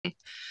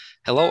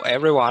Hello,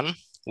 everyone.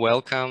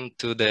 Welcome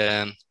to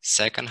the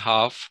second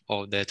half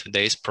of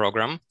today's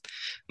program.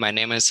 My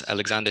name is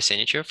Alexander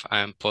Senichev.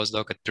 I'm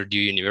postdoc at Purdue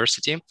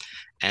University,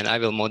 and I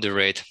will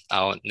moderate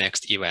our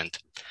next event.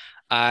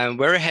 I'm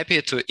very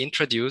happy to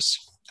introduce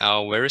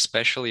our very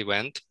special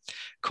event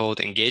called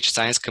Engaged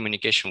Science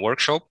Communication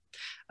Workshop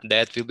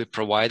that will be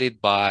provided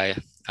by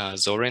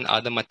Sorin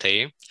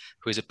Matei,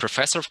 who is a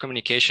professor of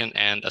communication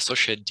and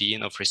associate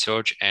dean of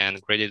research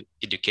and graduate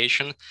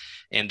education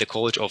in the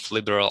College of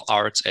Liberal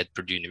Arts at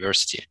Purdue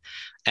University.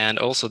 And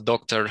also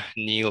Dr.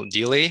 Neil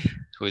Dilley,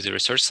 who is a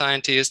research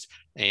scientist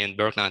in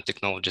Birck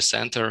Nanotechnology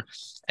Center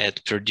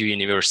at Purdue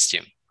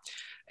University.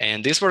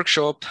 In this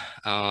workshop,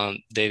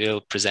 they will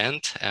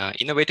present an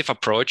innovative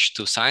approach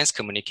to science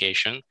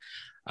communication,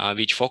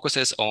 which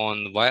focuses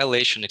on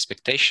violation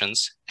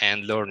expectations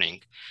and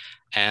learning.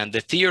 And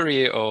the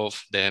theory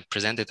of the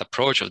presented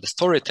approach of the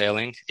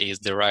storytelling is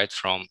derived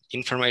from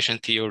information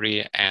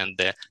theory and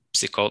the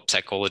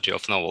psychology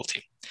of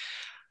novelty.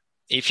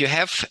 If you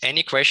have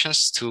any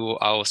questions to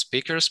our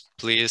speakers,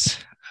 please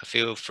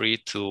feel free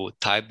to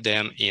type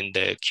them in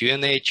the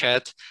Q&A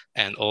chat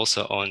and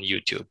also on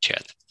YouTube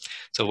chat.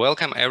 So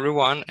welcome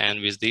everyone,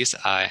 and with this,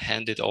 I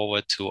hand it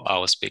over to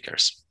our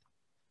speakers.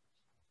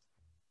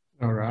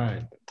 All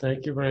right,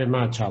 thank you very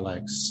much,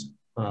 Alex.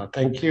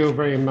 Thank you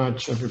very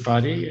much,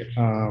 everybody,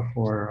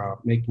 for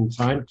making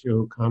time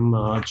to come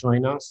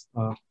join us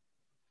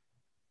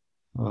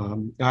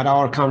at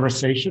our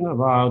conversation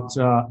about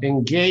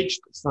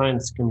engaged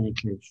science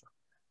communication.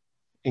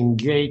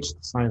 Engaged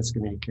science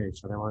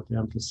communication, I want to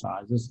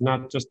emphasize. It's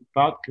not just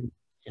about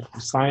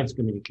science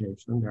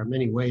communication. There are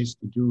many ways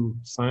to do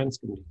science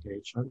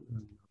communication,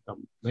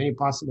 and many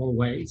possible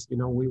ways.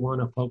 We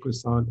want to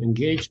focus on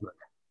engagement.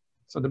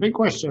 So the big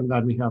question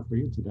that we have for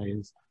you today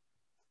is,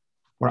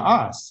 for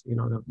us,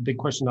 the big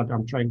question that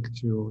I'm trying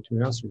to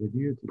answer with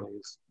you today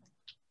is,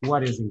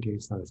 what is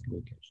engaged science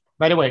communication?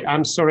 By the way,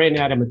 I'm Sorin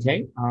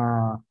Matei.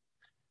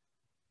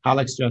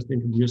 Alex just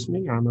introduced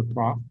me. I'm a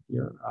prof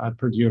here at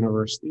Purdue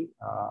University.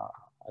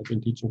 I've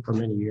been teaching for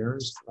many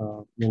years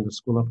in the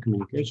School of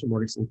Communication. More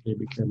recently,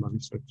 became an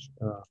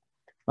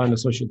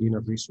associate dean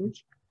of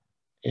research.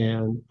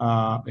 And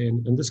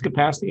in this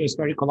capacity, I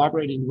started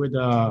collaborating with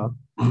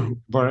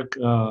Birck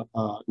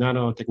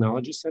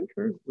Nanotechnology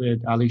Center,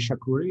 with Ali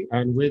Shakuri,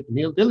 and with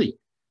Neil Dilley,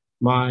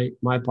 my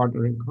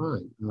partner in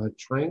crime,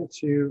 trying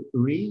to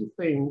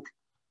rethink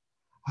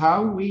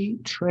how we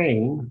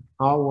train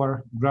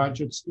our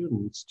graduate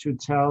students to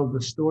tell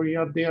the story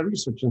of their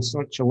research in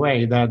such a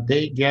way that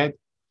they get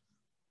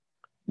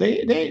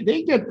the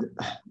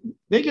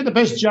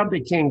best job they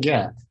can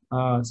get.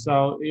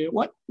 So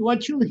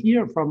what you'll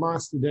hear from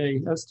us today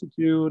has to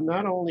do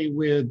not only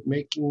with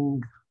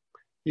making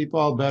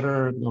people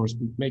better, or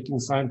making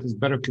scientists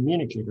better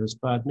communicators,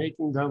 but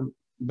making them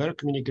better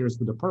communicators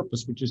with a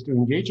purpose, which is to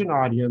engage an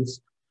audience,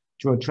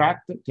 to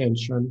attract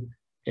attention,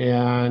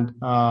 and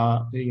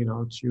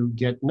to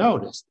get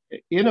noticed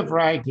in a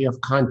variety of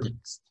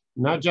contexts,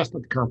 not just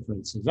at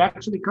conferences.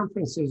 Actually,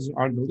 conferences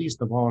are the least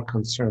of our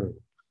concern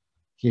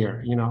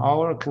here.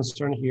 Our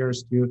concern here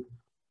is to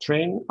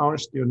train our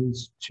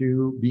students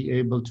to be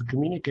able to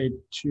communicate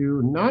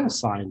to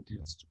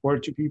non-scientists or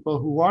to people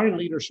who are in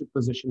leadership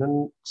position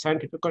in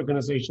scientific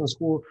organizations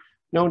who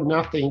know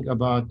nothing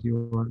about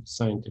your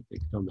scientific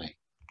domain.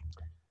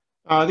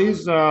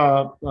 These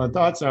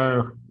thoughts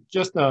are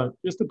just a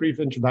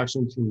brief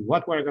introduction to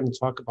what we're going to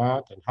talk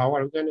about and how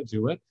we're going to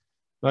do it.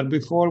 But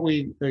before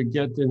we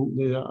get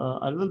in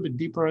a little bit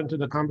deeper into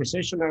the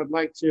conversation, I would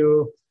like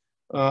to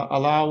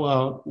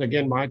allow,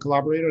 again, my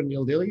collaborator,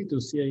 Neil Dilley, to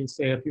say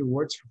a few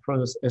words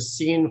from a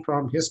scene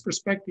from his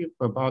perspective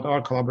about our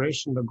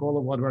collaboration, the goal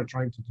of what we're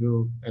trying to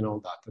do, and all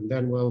that. And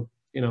then we'll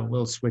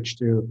switch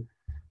to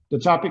the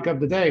topic of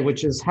the day,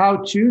 which is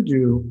how to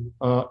do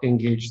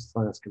engaged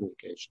science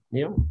communication.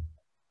 Neil?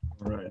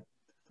 All right.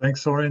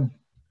 Thanks, Sorin.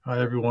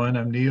 Hi, everyone.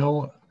 I'm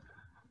Neil.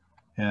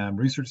 I'm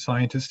a research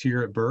scientist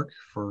here at Birck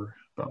for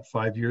about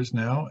 5 years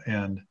now,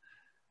 and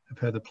I've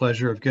had the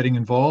pleasure of getting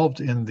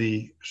involved in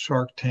the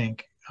Shark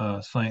Tank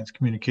science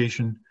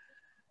communication.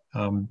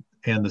 And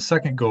the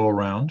second go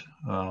around,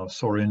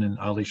 Sorin and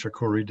Ali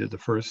Shakuri did the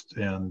first,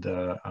 and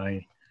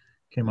I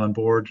came on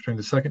board during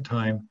the second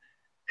time.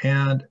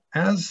 And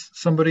as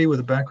somebody with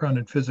a background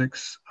in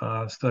physics,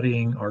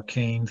 studying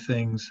arcane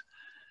things,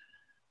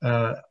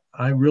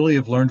 I really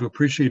have learned to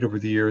appreciate over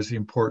the years the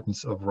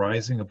importance of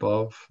rising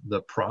above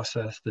the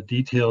process, the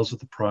details of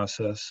the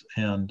process,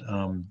 and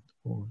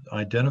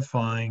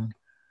identifying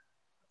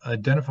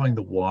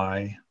the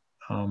why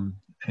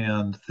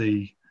and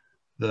the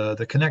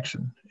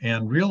connection,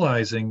 and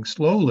realizing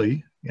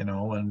slowly, and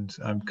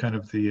I'm kind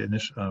of the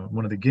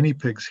one of the guinea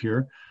pigs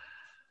here.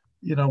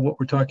 What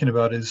we're talking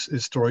about is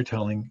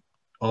storytelling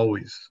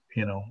always,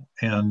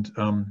 and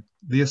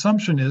the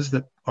assumption is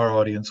that our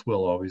audience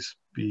will always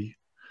be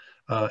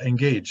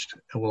engaged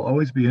and will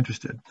always be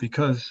interested,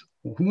 because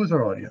who is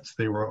our audience?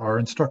 They were our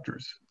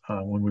instructors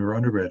when we were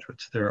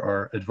undergraduates. They're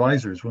our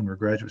advisors when we're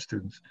graduate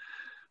students,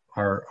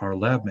 our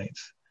lab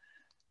mates.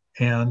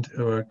 And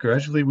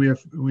gradually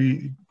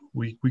we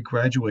we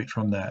graduate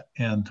from that,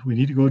 and we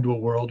need to go into a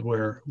world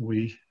where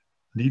we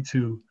need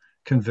to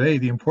convey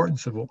the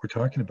importance of what we're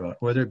talking about,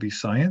 whether it be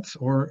science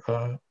or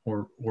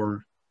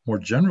more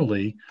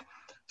generally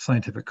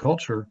scientific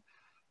culture.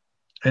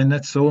 And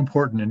that's so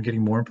important and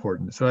getting more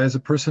important. So as a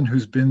person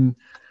who's been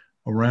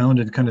around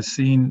and kind of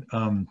seen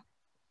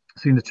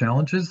the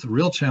challenges, the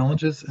real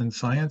challenges in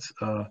science,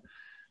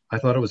 I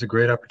thought it was a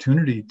great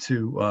opportunity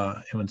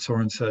to, when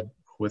Sorin said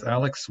with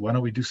Alex, why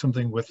don't we do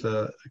something with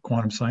the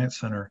Quantum Science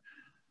Center?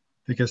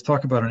 Because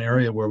talk about an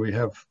area where we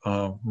have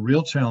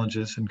real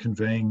challenges in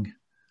conveying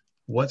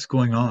what's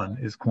going on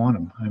is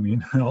quantum. I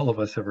mean, all of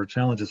us have our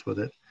challenges with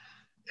it.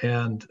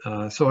 And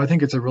so I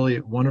think it's a really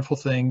wonderful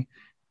thing.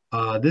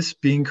 This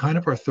being kind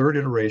of our third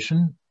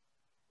iteration,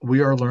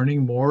 we are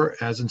learning more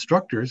as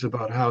instructors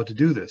about how to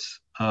do this.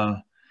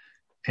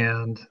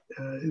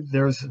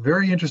 There's a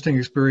very interesting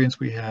experience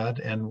we had,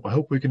 and I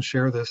hope we can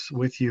share this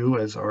with you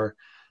as our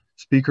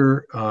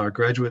speaker,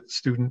 graduate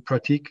student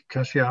Pratik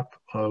Kashyap,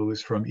 who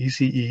is from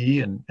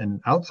ECE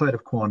and outside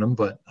of quantum,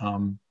 but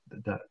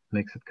that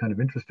makes it kind of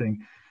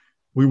interesting.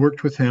 We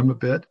worked with him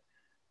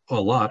a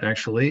lot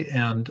actually,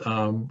 and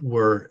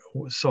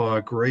saw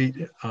a great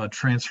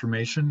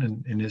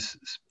transformation in his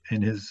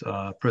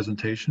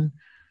presentation.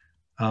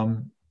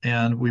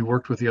 And we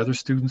worked with the other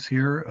students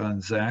here,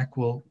 and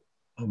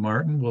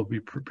Martin will be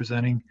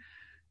presenting.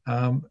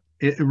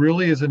 It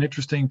really is an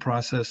interesting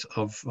process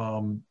of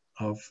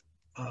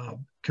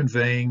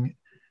conveying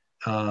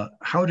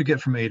how to get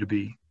from A to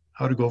B,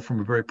 how to go from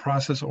a very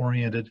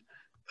process-oriented,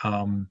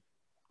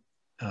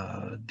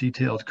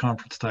 detailed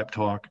conference type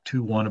talk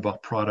to one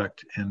about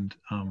product and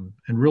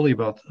really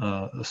about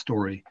a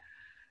story.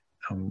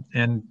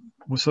 And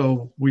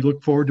so we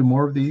look forward to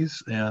more of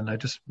these, and I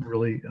just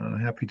really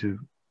happy to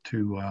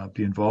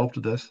be involved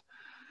with this.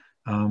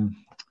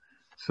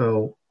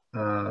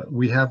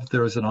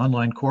 There is an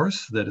online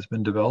course that has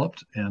been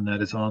developed, and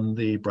that is on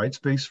the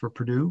Brightspace for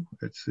Purdue.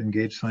 It's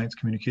Engaged Science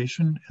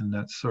Communication, and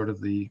that's sort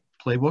of the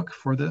playbook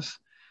for this.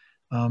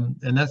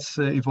 And that's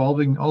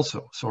evolving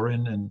also.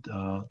 Sorin and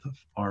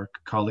our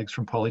colleagues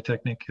from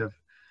Polytechnic have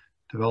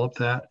developed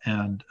that,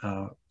 and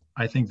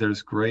I think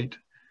there's great,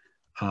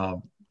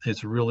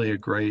 it's really a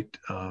great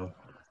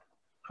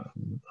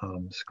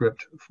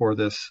script for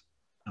this.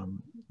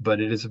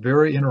 But it is a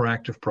very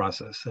interactive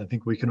process. I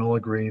think we can all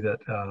agree that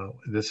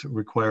this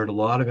required a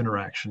lot of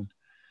interaction,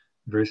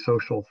 very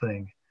social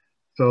thing.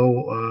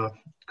 So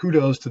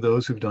kudos to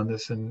those who've done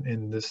this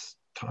in this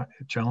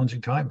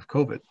challenging time of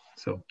COVID.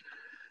 So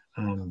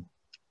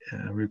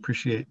we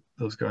appreciate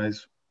those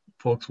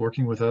folks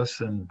working with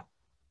us. And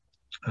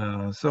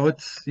so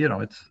it's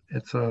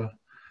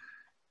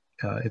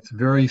a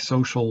very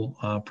social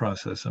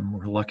process, and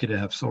we're lucky to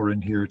have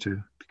Sorin here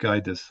to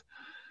guide this.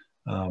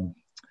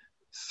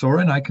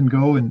 Sorin, I can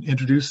go and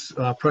introduce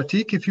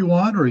Pratik if you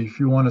want, or if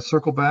you want to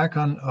circle back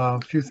on a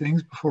few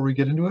things before we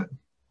get into it.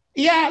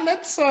 Yeah,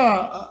 let's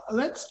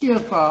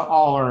give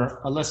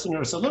our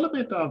listeners a little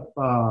bit of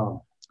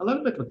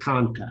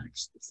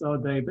context so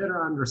they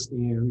better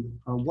understand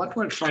what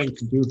we're trying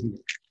to do here.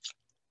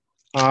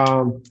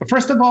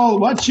 First of all,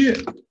 what you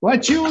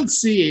will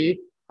see,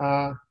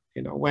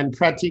 when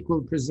Pratik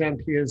will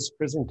present his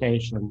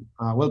presentation,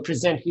 will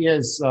present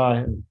his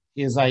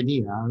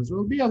ideas,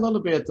 will be a little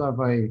bit of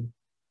a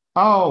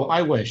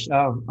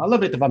little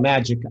bit of a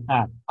magic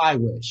act, I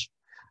wish,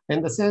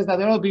 in the sense that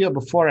there will be a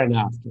before and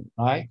after,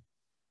 right?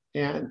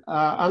 And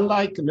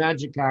unlike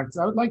magic acts,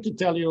 I would like to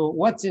tell you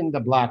what's in the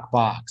black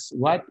box,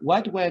 what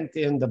went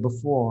in the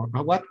before,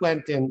 or what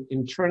went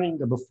in turning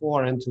the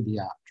before into the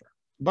after.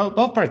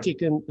 Both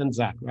Pratik and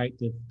Zach, right?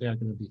 They're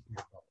going to be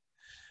here.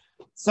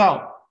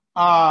 So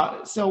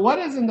what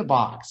is in the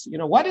box?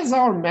 What is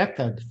our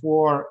method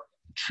for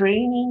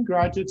training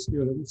graduate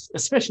students,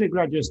 especially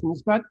graduate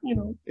students, but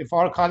if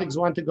our colleagues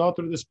want to go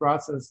through this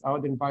process, I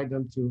would invite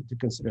them to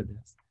consider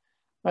this.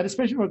 But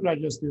especially for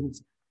graduate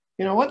students,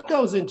 what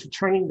goes into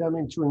turning them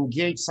into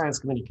engaged science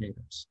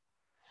communicators?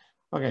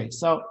 Okay,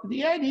 so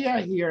the idea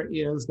here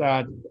is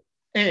that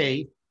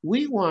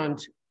we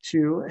want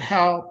to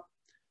help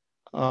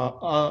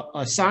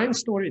a science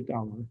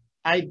storyteller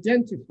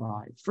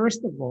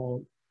first of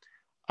all,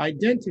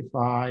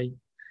 identify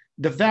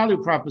the value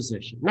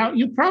proposition. Now,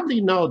 you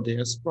probably know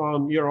this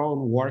from your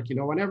own work.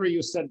 Whenever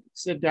you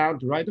sit down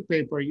to write a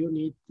paper,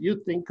 you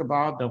think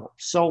about the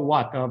so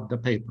what of the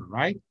paper,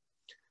 right?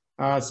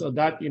 So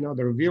that,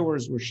 the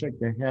reviewers will shake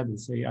their head and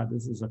say, yeah,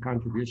 this is a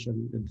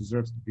contribution that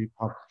deserves to be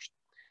published.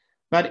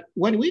 But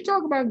when we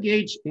talk about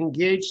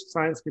engaged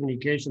science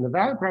communication, the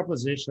value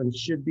proposition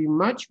should be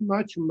much,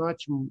 much,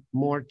 much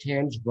more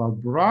tangible,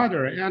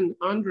 broader, and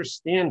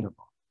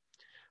understandable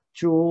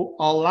to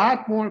a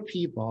lot more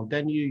people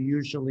than you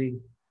usually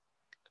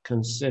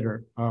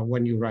consider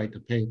when you write a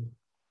paper.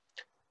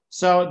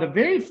 So the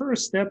very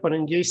first step an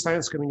engaged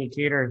science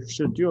communicator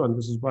should do, and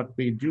this is what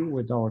we do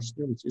with our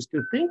students, is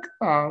to think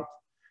about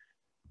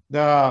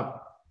the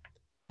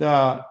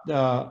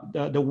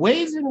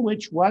ways in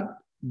which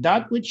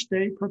that which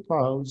they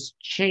propose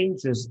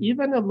changes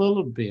even a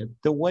little bit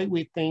the way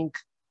we think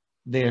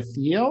their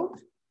field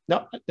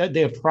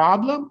their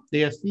problem,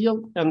 their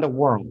field, and the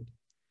world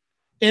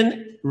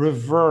in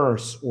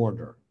reverse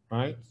order,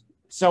 right?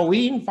 So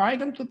we invite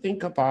them to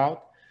think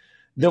about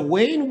the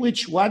way in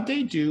which what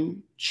they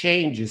do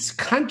changes,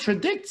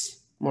 contradicts,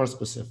 more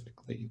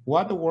specifically,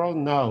 what the world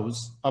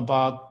knows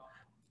about,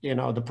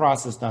 the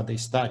process that they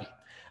study.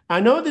 I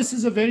know this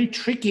is a very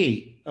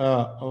tricky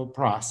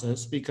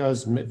process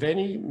because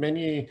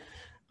many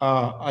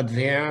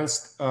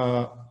advanced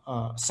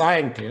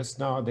scientists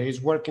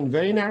nowadays work in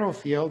very narrow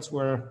fields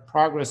where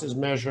progress is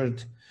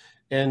measured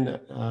in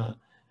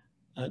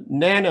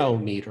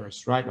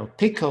nanometers, right, or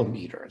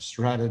picometers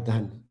rather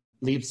than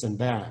leaps and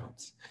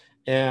bounds.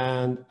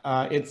 And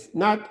it's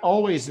not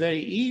always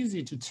very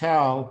easy to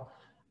tell,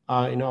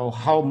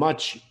 how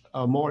much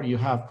more you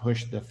have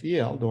pushed the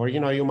field, or,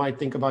 you might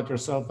think about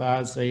yourself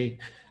as a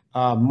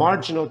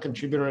marginal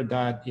contributor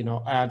that,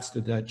 adds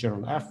to the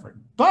general effort.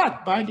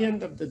 But by the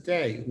end of the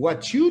day,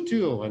 what you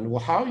do and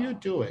how you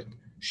do it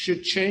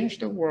should change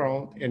the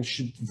world and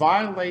should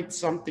violate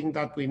something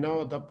that we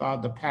know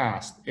about the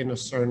past in a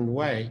certain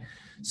way,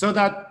 so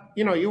that,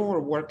 your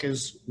work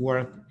is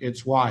worth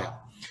its while.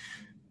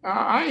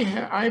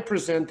 I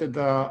presented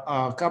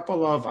a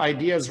couple of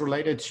ideas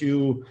related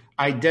to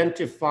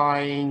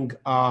identifying,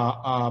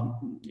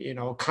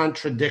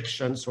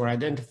 contradictions, or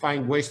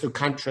identifying ways to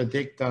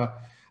contradict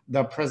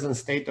the present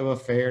state of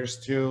affairs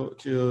to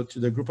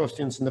the group of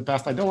students in the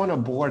past. I don't want to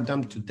bore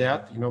them to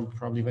death.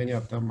 Probably many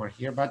of them are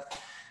here, but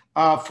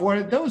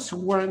for those who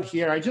weren't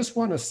here, I just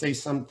want to say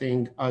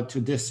something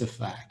to this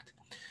effect.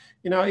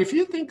 If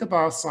you think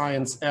about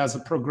science as a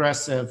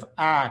progressive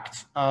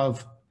act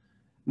of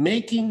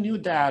making new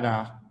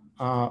data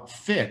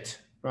fit,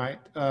 right,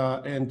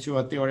 into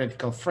a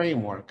theoretical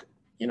framework,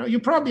 you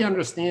probably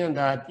understand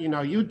that,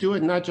 you do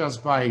it not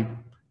just by,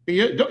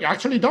 you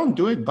actually don't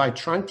do it by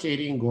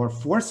truncating or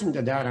forcing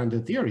the data into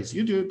theories.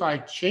 You do it by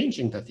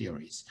changing the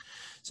theories.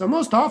 So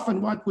most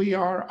often what we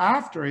are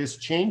after is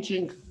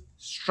changing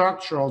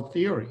structural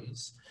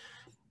theories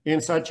in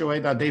such a way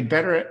that they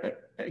better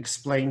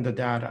explain the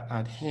data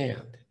at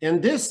hand.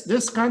 And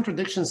this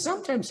contradiction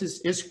sometimes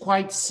is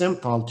quite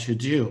simple to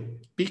do,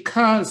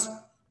 because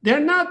there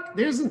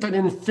isn't an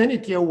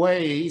infinity of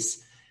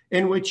ways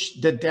in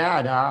which the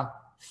data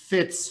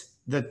fits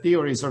the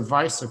theories or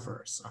vice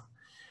versa.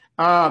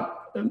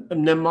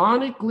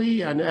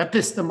 Mnemonically and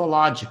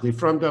epistemologically,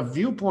 from the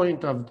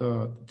viewpoint of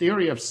the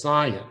theory of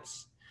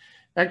science,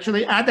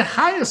 actually at the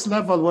highest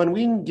level, when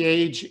we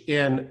engage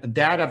in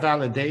data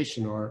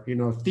validation or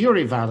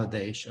theory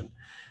validation,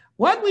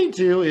 what we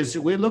do is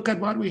we look at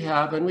what we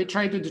have and we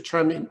try to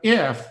determine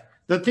if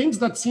the things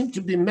that seem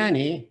to be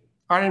many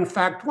are in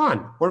fact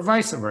one, or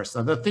vice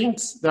versa. The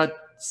things that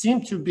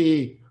seem to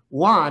be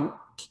one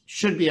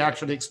should be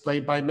actually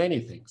explained by many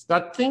things.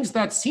 That things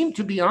that seem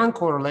to be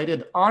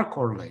uncorrelated are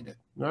correlated,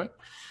 right?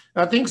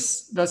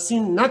 Things that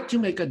seem not to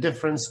make a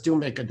difference do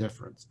make a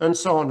difference, and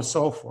so on and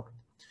so forth.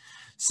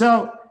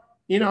 So,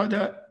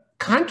 the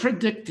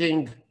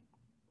contradicting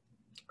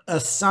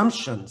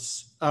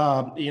assumptions,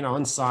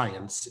 in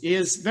science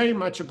is very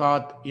much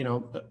about,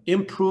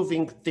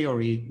 improving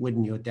theory with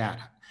new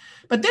data.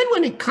 But then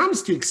when it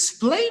comes to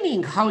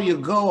explaining how you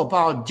go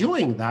about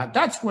doing that,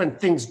 that's when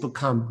things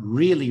become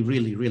really,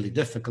 really, really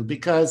difficult,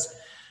 because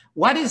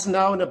what is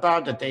known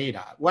about the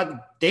data,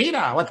 what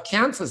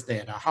counts as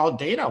data, how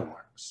data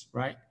works,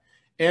 right?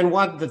 And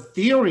what the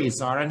theories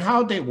are and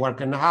how they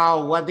work and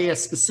what their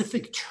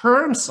specific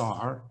terms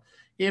are,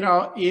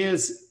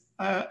 is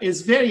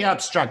very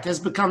abstract,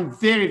 has become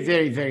very,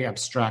 very, very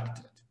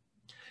abstracted.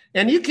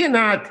 And you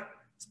cannot,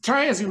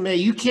 try as you may,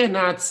 you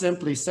cannot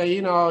simply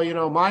say,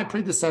 my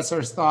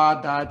predecessors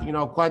thought that,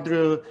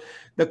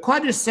 the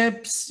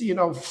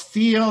quadriceps,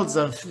 fields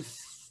of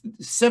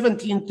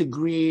 17th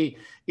degree,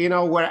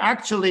 were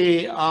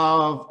actually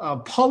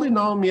of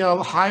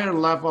polynomial higher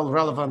level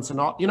relevance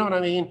and all, you know what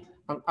I mean?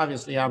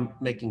 Obviously, I'm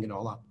making it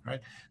all up,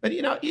 right? But,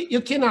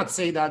 you cannot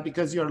say that,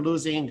 because you're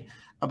losing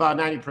about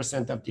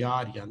 90% of the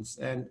audience,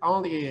 and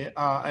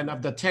and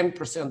of the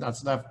 10%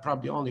 that's left,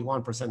 probably only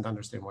 1%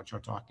 understand what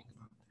you're talking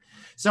about.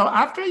 So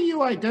after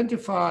you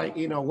identify,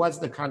 what's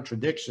the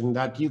contradiction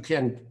that you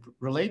can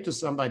relate to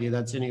somebody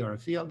that's in your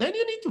field, then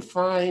you need to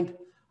find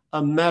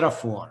a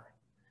metaphor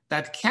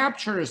that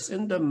captures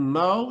in the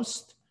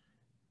most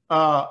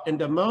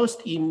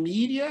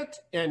immediate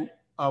and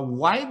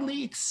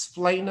widely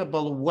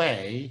explainable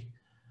way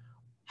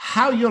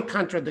how your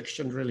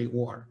contradiction really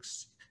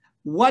works,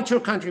 what your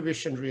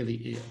contribution really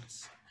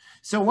is.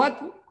 So what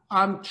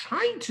I'm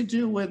trying to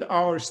do with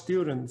our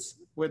students,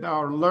 with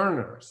our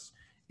learners,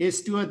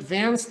 is to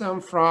advance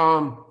them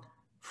from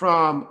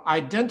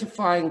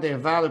identifying their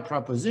value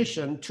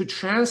proposition to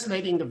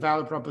translating the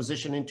value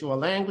proposition into a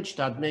language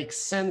that makes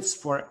sense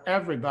for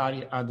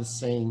everybody at the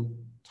same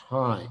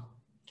time.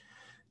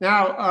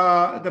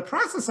 Now, the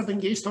process of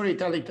engaged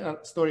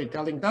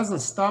storytelling doesn't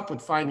stop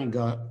with finding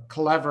a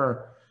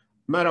clever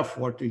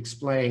metaphor to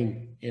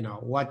explain,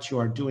 what you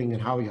are doing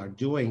and how you are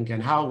doing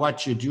and how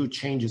what you do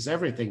changes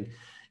everything.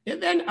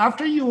 And then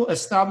after you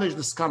establish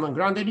this common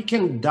ground, then you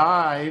can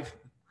dive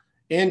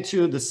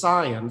into the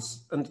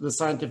science and the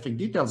scientific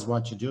details of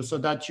what you do so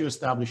that you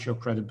establish your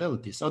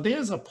credibility. So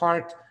there's a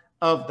part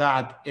of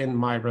that in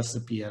my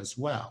recipe as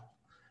well,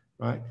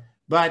 right?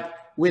 But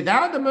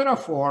without the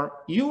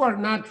metaphor, you are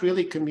not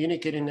really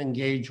communicating in an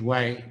engaged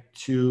way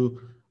to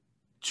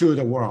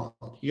the world.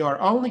 You are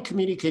only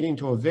communicating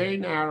to a very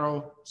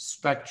narrow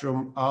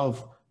spectrum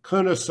of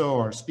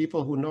connoisseurs,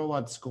 people who know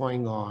what's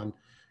going on.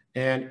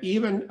 And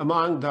even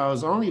among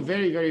those, only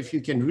very, very few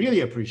can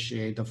really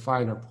appreciate the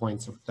finer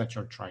points that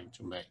you're trying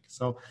to make.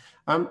 So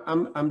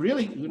I'm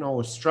really,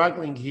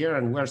 struggling here,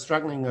 and we're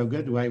struggling in a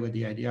good way with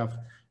the idea of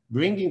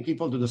bringing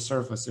people to the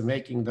surface and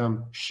making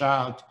them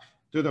shout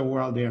to the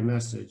world their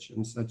message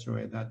in such a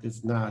way that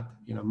it's not,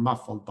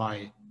 muffled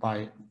by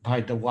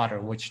the water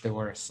in which they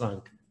were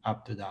sunk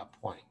up to that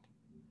point.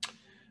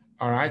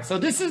 All right, so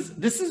this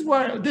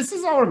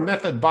is our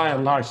method by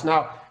and large.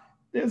 Now,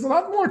 there's a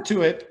lot more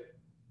to it.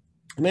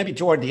 Maybe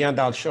toward the end,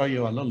 I'll show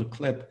you a little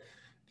clip to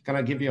kind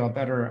of give you a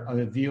better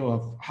view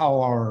of how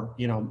our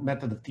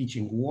method of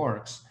teaching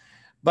works.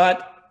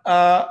 But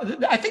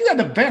I think that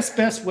the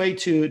best way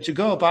to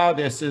go about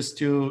this is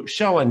to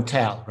show and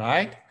tell,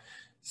 right?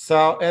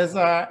 So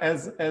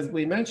as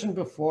we mentioned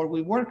before,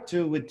 we worked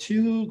with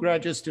two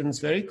graduate students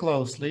very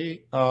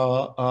closely,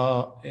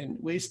 and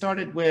we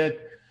started with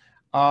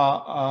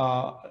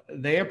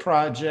their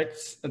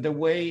projects, the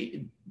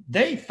way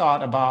they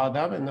thought about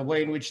them and the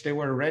way in which they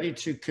were ready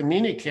to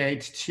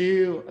communicate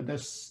to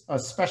this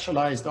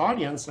specialized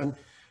audience. And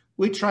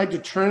we tried to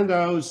turn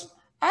those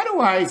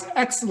otherwise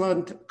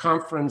excellent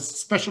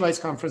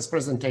specialized conference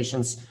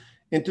presentations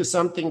into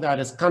something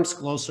that comes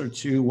closer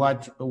to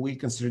what we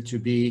consider to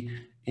be,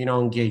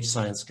 engaged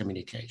science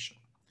communication.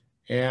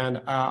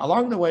 And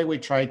along the way, we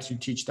tried to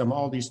teach them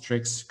all these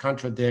tricks: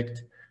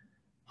 contradict,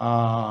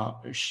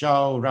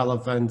 show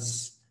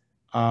relevance,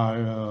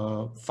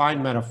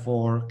 find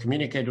metaphor,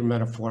 communicate with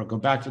metaphor, go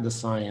back to the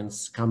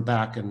science, come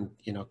back and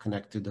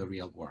connect to the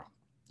real world.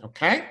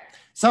 Okay,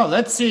 so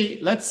let's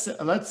see the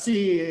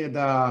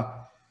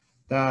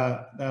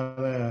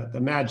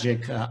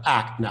magic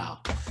act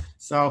now.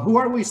 So who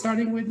are we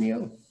starting with,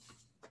 Neil?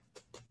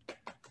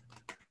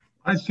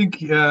 I think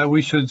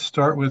we should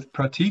start with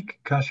Pratik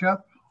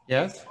Kashyap.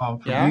 Yes. From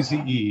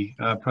UZE.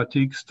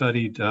 Pratik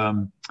studied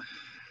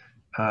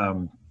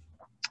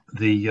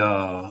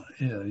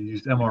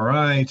used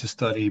MRI to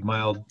study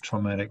mild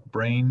traumatic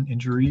brain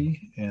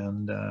injury,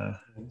 and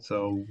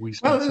so we.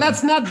 Well,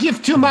 let's not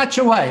give too much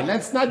away.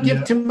 Let's not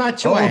give too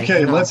much away.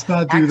 Okay, let's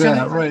not do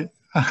that. Right.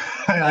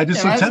 I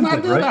just let's attempted,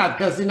 not do right? that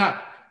because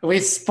we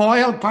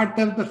spoil part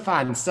of the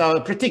fun. So,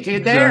 Pratik, are you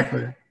there?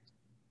 Exactly.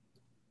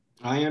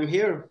 I am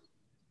here.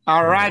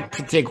 All right,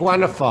 Pratik,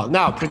 wonderful.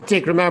 Now,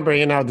 Pratik, remember,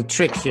 the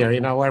trick here.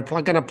 We're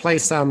going to play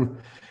some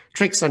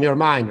tricks on your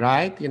mind,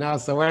 right?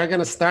 So we're going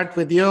to start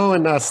with you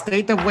in a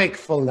state of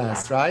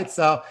wakefulness, right?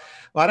 So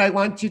what I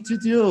want you to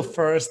do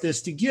first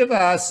is to give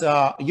us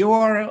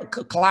your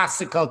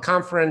classical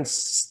conference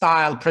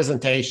style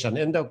presentation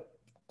in the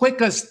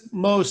quickest,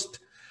 most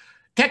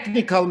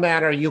technical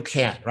manner you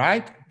can,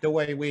 right? The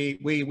way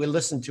we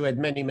listened to it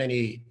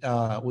many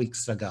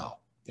weeks ago,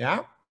 yeah?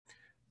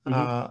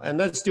 Mm-hmm. And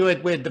let's do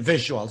it with the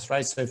visuals,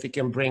 right? So if you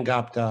can bring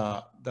up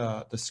the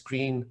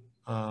screen,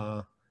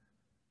 the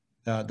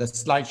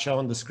slideshow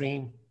on the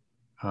screen.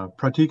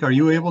 Pratik, are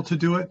you able to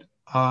do it?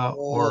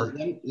 Or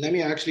let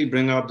me actually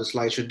bring up the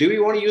slideshow. Do we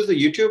want to use the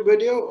YouTube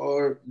video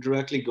or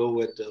directly go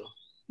with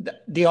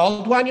the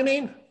old one, you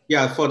mean?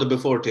 Yeah, for the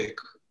before take.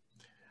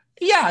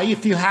 Yeah,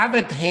 if you have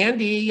it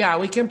handy, yeah,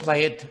 we can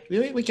play it.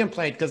 We can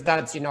play it because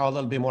that's, a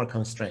little bit more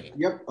constrained.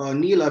 Yep.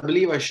 Neil, I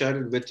believe I shared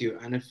it with you.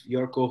 And if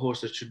you're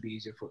co-host, it should be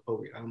easier for,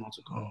 I'm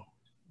also co-host.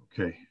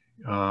 Oh, okay.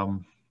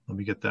 Let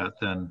me get that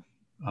then.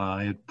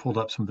 I had pulled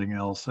up something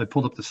else. I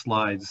pulled up the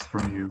slides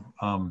from you.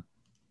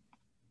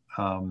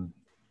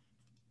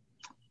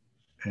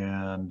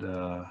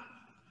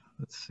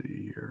 Let's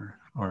see here.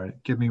 All right,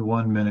 give me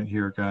 1 minute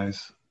here,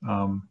 guys.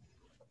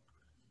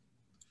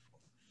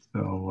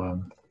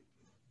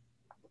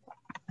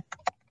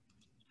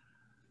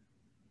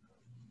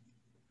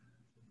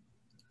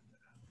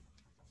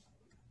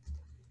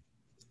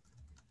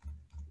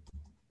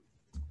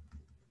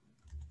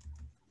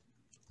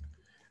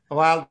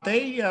 While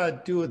they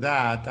do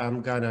that,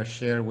 I'm gonna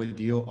share with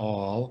you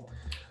all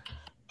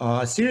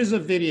a series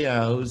of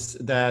videos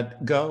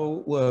that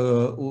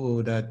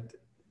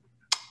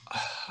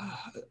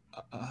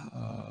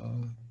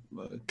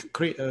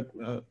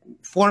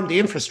form the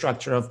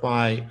infrastructure of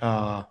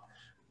my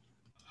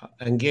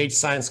Engaged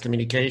Science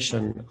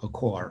Communication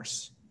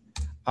course.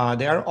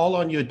 They are all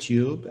on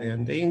YouTube,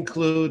 and they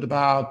include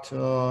about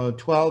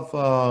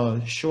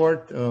 12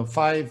 short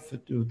 3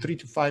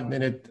 to 5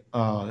 minute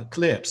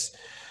clips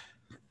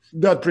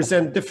that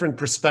present different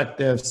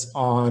perspectives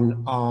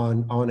on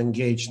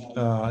engaged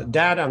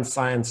data and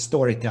science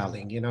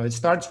storytelling. It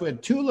starts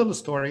with 2 little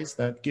stories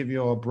that give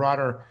you a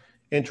broader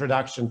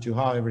introduction to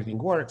how everything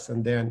works,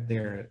 and then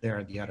there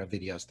are the other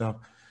videos. Now,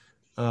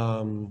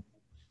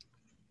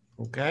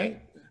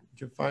 okay,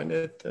 did you find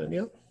it,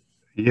 Neil?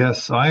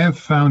 Yes, I have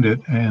found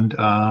it, and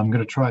I'm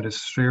going to try to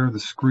share the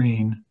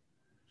screen.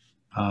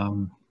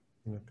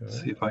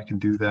 See if I can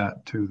do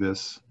that to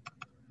this.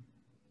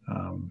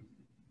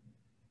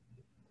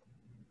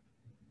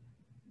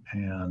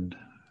 And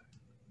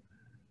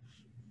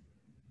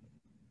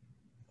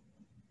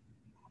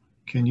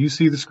can you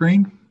see the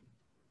screen?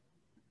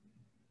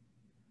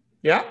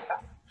 Yeah,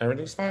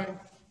 everything's fine.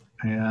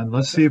 And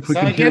let's see if we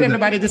so can again, hear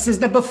everybody, this is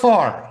the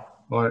before.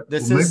 Right.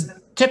 This Well, is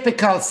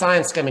typical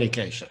science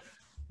communication.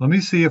 Let me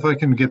see if I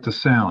can get the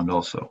sound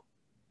also.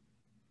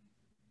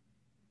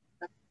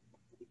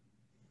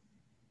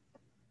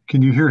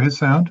 Can you hear his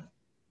sound?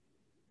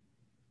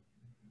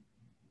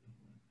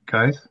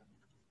 Guys?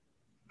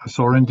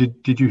 Sorin,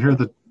 did you hear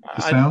the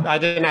sound? I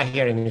did not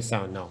hear any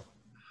sound, no.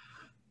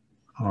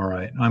 All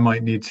right. I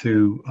might need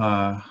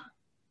to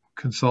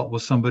consult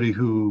with somebody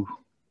who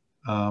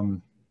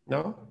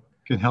No?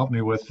 can help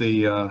me with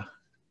the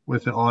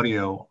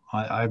audio.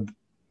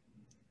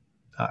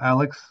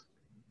 Alex,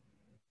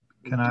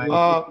 can I?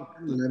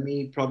 Let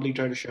me probably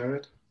try to share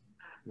it,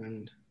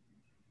 and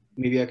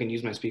maybe I can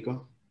use my speaker.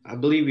 I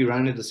believe we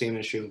ran into the same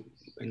issue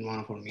in one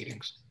of our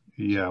meetings.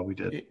 Yeah, we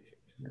did.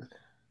 Yeah.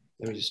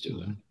 Let me just do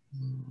that.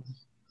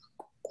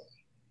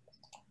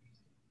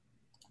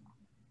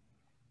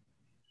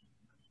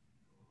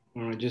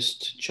 All right,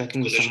 just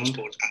checking the sound.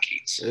 Sport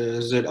athletes.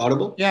 Is it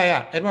audible?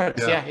 Yeah, it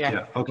works.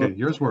 Yeah. Okay,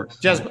 yours works.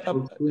 Just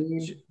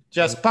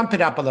pump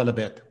it up a little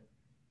bit.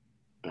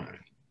 All right.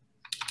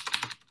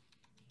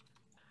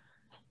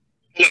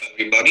 Hello,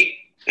 everybody,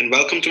 and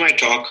welcome to my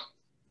talk,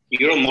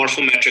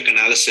 Neuromorphometric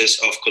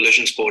Analysis of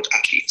Collision Sport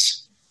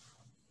Athletes.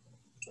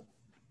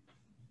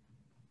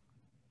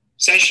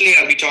 Essentially,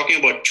 I'll be talking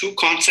about two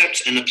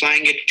concepts and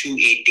applying it to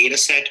a data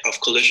set of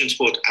collision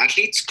sport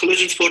athletes.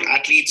 Collision sport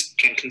athletes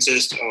can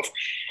consist of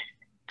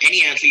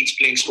any athletes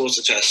playing sports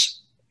such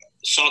as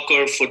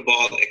soccer,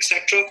 football,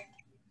 etc.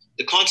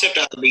 The concept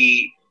I'll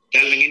be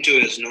delving into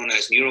is known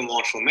as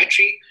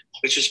neuromorphometry,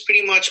 which is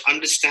pretty much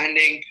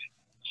understanding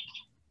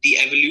the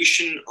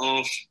evolution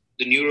of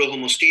the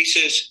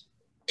neurohomeostasis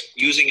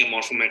using a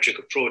morphometric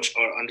approach,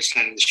 or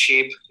understanding the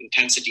shape,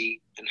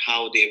 intensity, and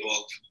how they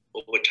evolve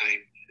over time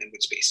and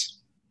with space.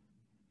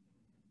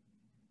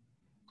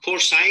 Core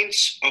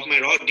science of my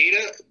raw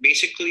data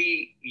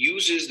basically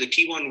uses the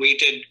T1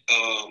 weighted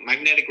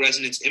magnetic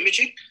resonance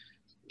imaging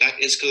that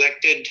is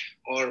collected,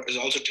 or is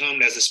also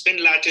termed as the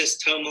spin lattice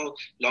thermal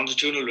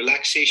longitudinal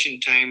relaxation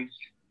time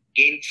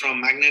gained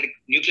from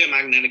nuclear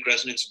magnetic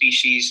resonance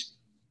species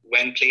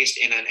when placed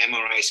in an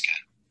MRI scan.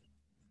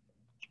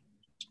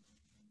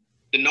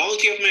 The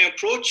novelty of my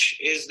approach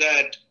is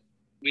that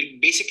we'll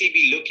basically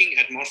be looking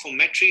at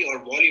morphometry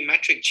or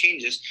volumetric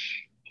changes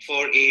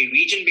for a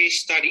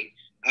region-based study.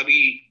 I'll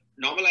be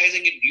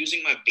normalizing it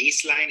using my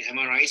baseline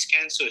MRI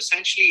scan. So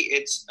essentially,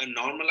 it's a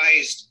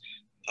normalized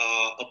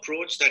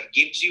approach that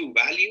gives you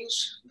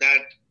values that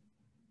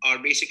are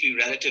basically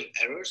relative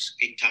errors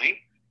in time.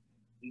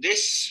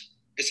 This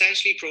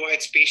essentially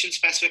provides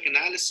patient-specific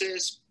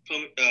analysis,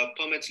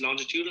 permits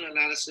longitudinal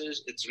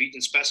analysis, it's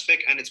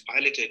region-specific, and it's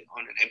piloted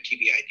on an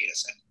MTBI data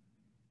set.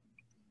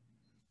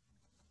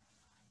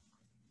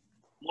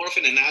 More of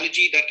an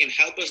analogy that can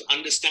help us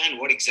understand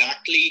what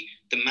exactly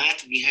the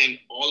math behind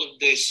all of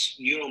this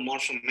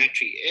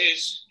neuromorphometry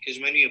is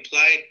when we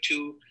apply it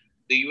to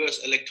the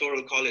US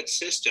Electoral College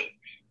system,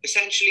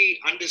 essentially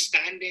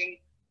understanding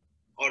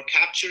or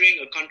capturing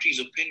a country's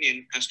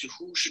opinion as to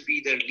who should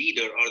be their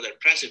leader or their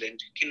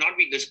president cannot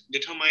be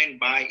determined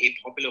by a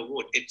popular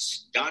vote.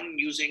 It's done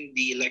using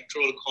the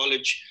Electoral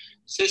College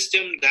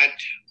system that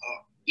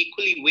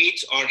equally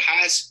weights or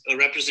has a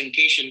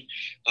representation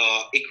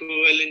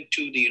equivalent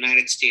to the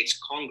United States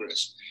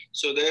Congress.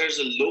 So there's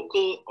a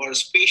local or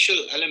spatial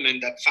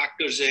element that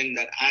factors in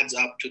that adds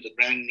up to the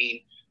grand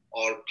mean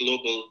or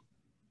global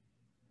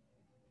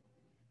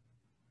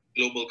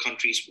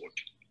country's vote.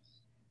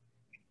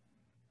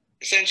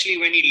 Essentially,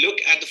 when you look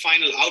at the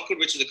final output,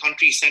 which is the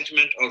country's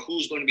sentiment or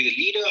who's going to be the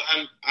leader,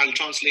 I'll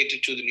translate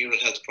it to the neural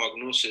health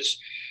prognosis.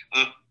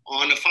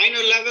 On a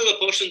final level,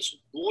 a person's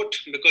vote,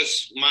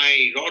 because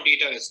my raw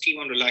data is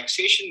T1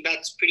 relaxation,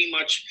 that's pretty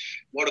much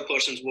what a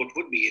person's vote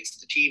would be. It's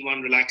the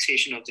T1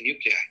 relaxation of the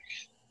nuclei.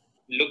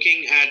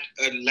 Looking at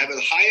a level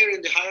higher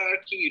in the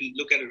hierarchy, you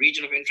look at a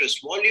region of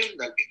interest volume,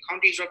 that'll be a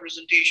county's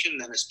representation,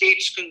 then a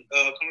state's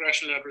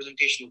congressional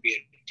representation will be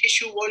a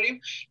tissue volume,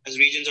 as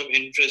regions of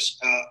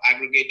interest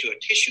aggregate to a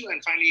tissue,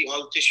 and finally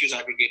all tissues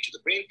aggregate to the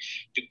brain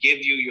to give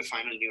you your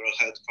final neural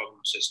health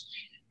prognosis.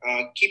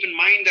 Keep in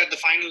mind that the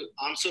final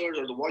answers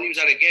or the volumes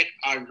that I get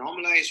are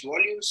normalized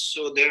volumes,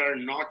 so they are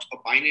not a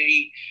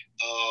binary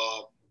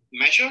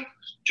measure.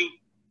 To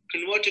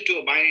convert it to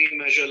a binary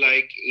measure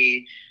like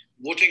a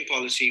voting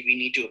policy, we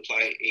need to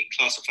apply a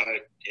classifier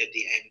at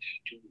the end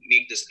to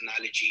make this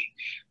analogy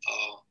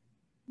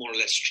more or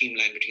less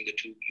streamlined between the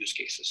two use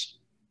cases.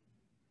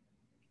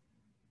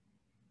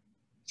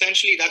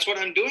 Essentially, that's what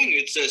I'm doing.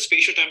 It's a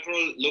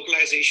spatiotemporal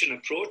localization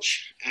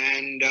approach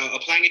and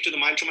applying it to the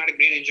mild traumatic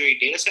brain injury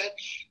data set.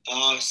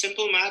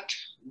 Simple math,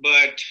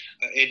 but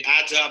it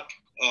adds up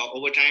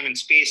over time and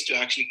space to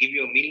actually give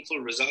you a meaningful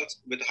result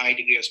with a high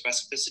degree of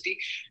specificity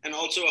and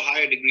also a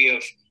higher degree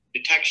of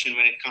detection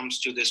when it comes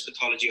to this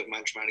pathology of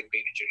mild traumatic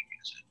brain injury.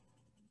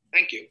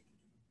 Thank you.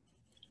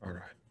 All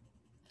right.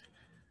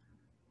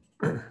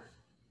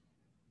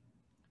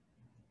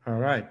 All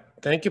right.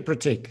 Thank you,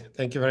 Pratik.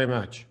 Thank you very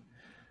much.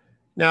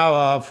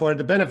 Now, for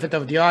the benefit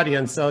of the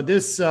audience, so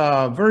this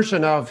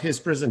version of his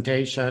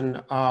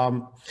presentation,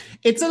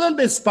 it's a little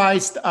bit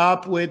spiced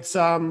up with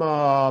some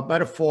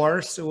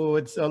metaphors. So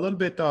it's a little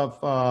bit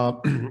of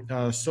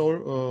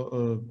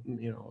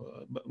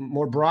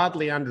more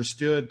broadly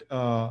understood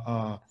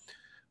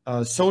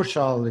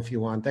social, if you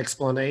want,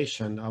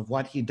 explanation of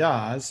what he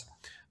does.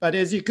 But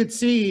as you could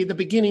see, the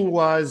beginning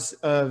was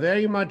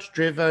very much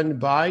driven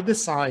by the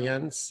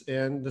science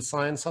and the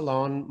science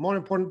alone, more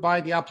important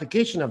by the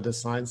application of the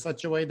science,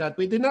 such a way that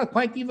we did not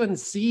quite even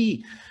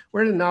see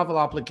where the novel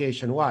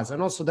application was.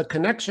 And also the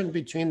connection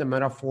between the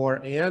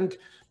metaphor and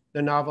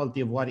the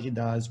novelty of what he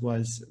does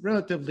was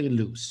relatively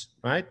loose,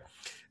 right?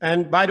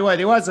 And by the way,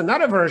 there was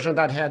another version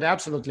that had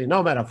absolutely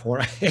no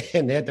metaphor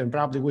in it, and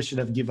probably we should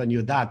have given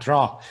you that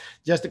raw,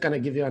 just to kind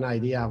of give you an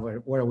idea of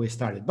where we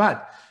started.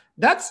 But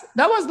that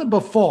was the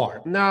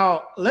before.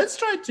 Now let's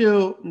try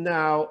to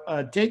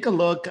take a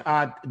look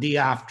at the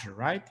after,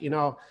 right? You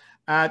know,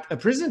 at a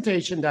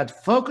presentation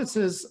that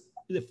focuses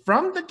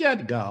from the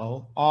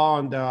get-go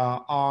on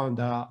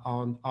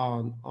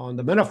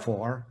the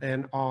metaphor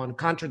and on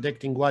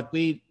contradicting what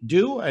we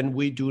do and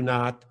we do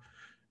not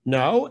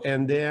know,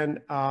 and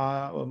then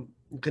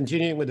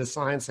continuing with the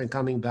science and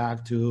coming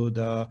back to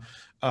the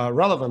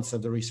relevance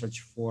of the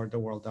research for the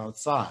world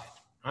outside.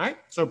 All right,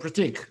 so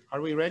Pratik, are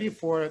we ready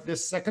for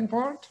this second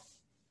part?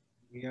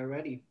 We are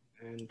ready.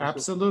 And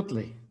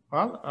absolutely.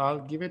 Well, I'll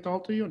give it all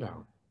to you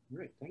now. All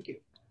right, thank you.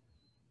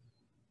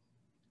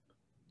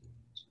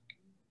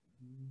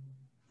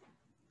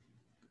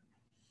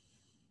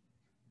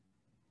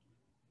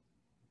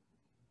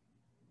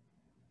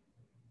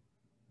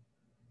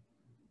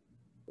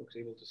 Folks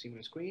able to see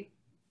my screen?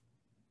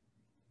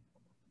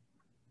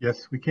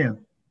 Yes, we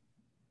can.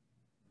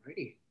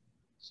 Alrighty.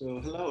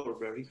 So hello,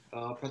 everybody.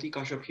 Pratik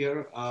Kashyap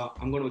here.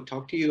 I'm going to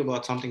talk to you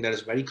about something that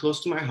is very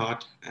close to my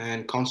heart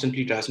and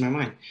constantly drives my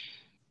mind.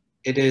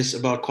 It is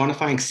about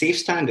quantifying safe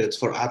standards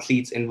for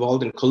athletes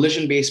involved in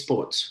collision-based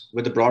sports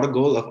with the broader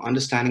goal of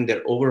understanding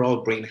their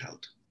overall brain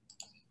health.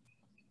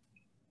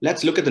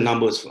 Let's look at the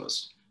numbers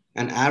first.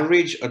 An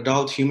average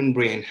adult human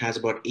brain has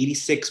about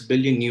 86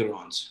 billion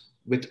neurons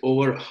with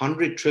over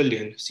 100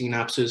 trillion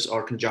synapses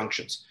or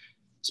conjunctions,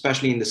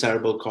 especially in the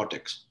cerebral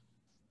cortex.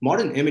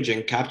 Modern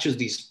imaging captures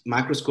the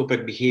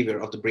macroscopic behavior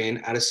of the brain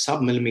at a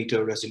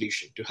sub-millimeter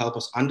resolution to help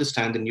us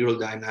understand the neural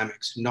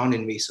dynamics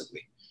non-invasively.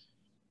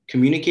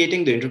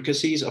 Communicating the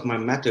intricacies of my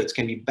methods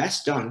can be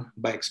best done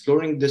by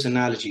exploring this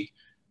analogy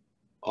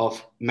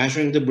of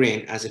measuring the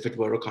brain as if it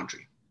were a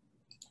country.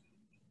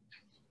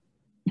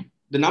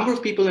 The number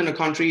of people in a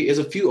country is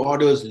a few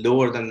orders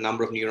lower than the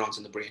number of neurons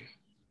in the brain.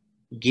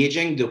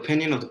 Gauging the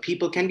opinion of the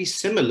people can be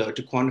similar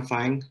to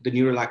quantifying the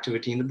neural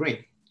activity in the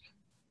brain.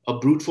 A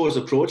brute force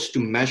approach to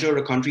measure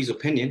a country's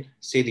opinion,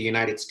 say the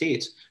United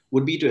States,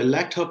 would be to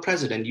elect her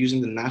president using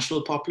the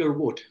national popular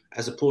vote,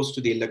 as opposed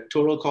to the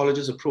Electoral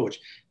College's approach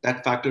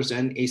that factors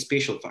in a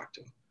spatial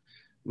factor,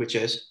 which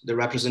is the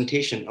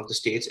representation of the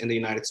states in the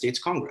United States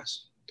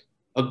Congress.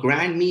 A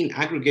grand mean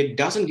aggregate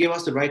doesn't give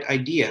us the right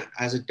idea,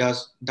 as it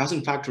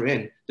doesn't factor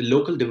in the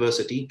local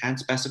diversity and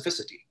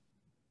specificity.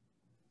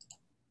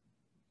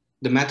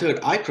 The method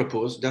I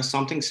propose does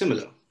something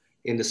similar.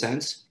 In the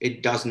sense,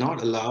 it does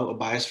not allow a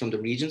bias from the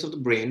regions of the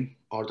brain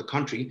or the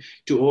country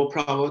to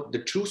overpower the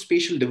true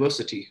spatial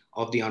diversity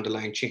of the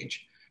underlying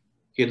change.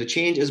 Here, the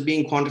change is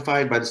being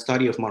quantified by the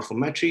study of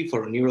morphometry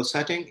for a neural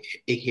setting,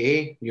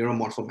 aka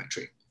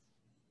neuromorphometry.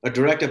 A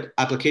direct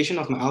application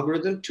of my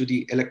algorithm to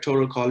the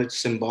Electoral College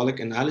symbolic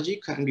analogy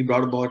can be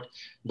brought about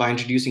by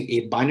introducing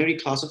a binary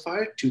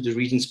classifier to the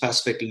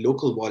region-specific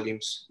local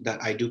volumes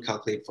that I do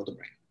calculate for the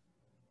brain.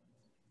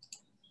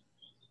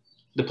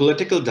 The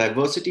political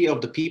diversity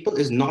of the people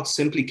is not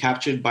simply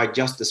captured by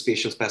just the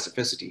spatial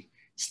specificity.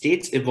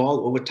 States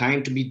evolve over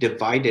time to be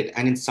divided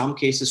and in some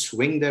cases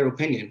swing their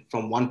opinion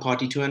from one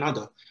party to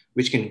another,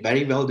 which can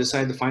very well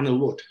decide the final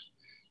vote.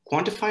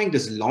 Quantifying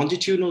this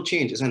longitudinal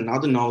change is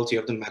another novelty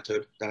of the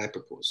method that I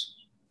propose.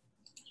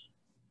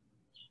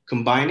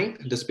 Combining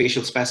the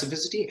spatial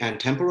specificity and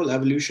temporal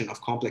evolution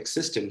of complex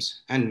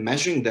systems and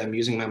measuring them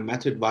using my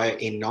method via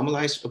a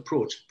normalized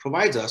approach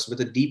provides us with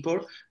a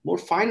deeper, more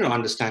finer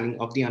understanding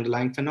of the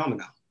underlying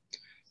phenomena.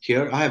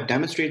 Here, I have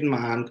demonstrated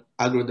my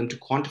algorithm to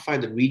quantify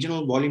the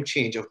regional volume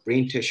change of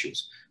brain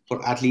tissues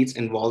for athletes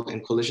involved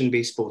in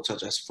collision-based sports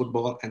such as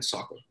football and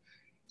soccer.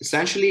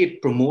 Essentially,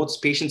 it promotes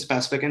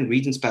patient-specific and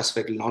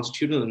region-specific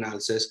longitudinal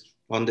analysis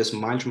on this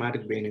mild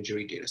traumatic brain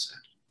injury dataset.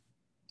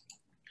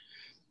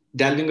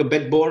 Delving a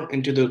bit more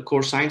into the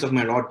core science of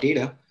my raw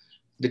data,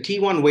 the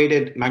T1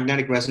 weighted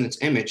magnetic resonance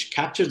image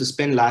captures the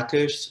spin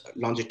lattice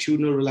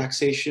longitudinal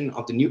relaxation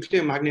of the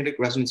nuclear magnetic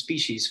resonance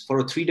species for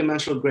a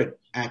three-dimensional grid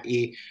at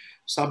a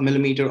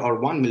sub-millimeter or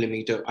 1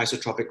 millimeter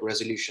isotropic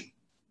resolution.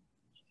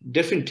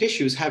 Different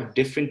tissues have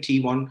different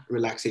T1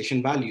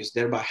 relaxation values,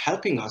 thereby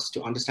helping us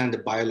to understand the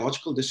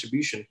biological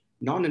distribution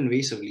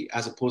non-invasively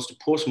as opposed to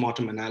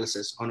post-mortem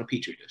analysis on a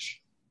Petri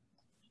dish.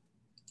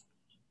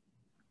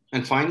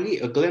 And finally,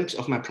 a glimpse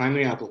of my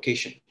primary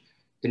application.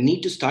 The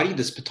need to study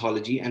this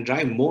pathology and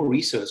drive more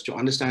research to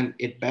understand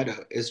it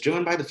better is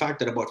driven by the fact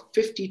that about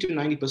 50 to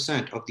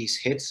 90% of these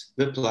hits,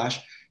 whiplash,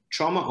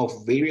 trauma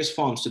of various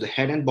forms to the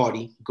head and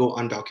body go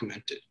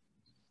undocumented,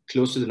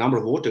 close to the number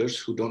of voters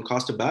who don't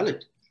cast a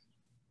ballot.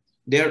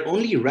 They are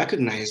only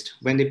recognized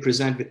when they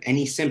present with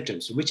any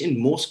symptoms, which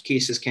in most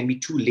cases can be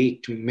too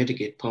late to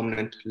mitigate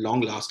permanent,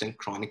 long-lasting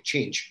chronic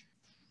change.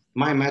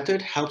 My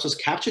method helps us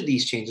capture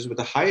these changes with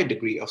a higher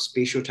degree of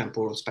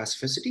spatiotemporal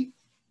specificity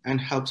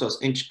and helps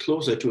us inch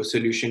closer to a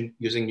solution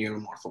using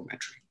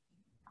neuromorphometry.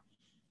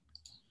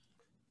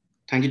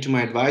 Thank you to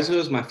my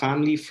advisors, my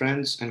family,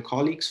 friends, and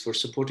colleagues for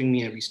supporting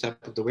me every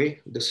step of the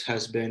way. This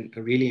has been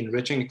a really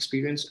enriching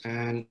experience,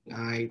 and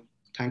I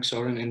thank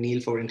Sorin and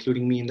Neil for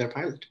including me in their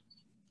pilot.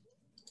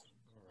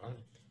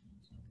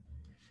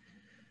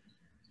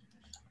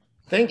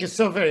 Thank you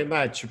so very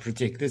much,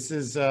 Pratik. This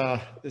is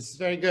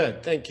very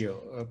good. Thank you.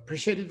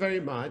 Appreciate it very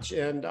much.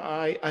 And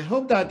I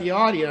hope that the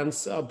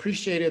audience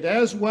appreciated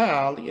as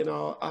well, you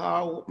know,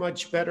 how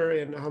much better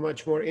and how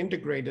much more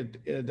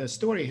integrated the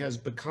story has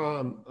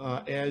become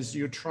as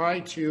you try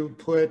to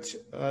put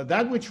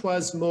that which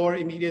was more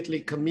immediately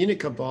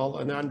communicable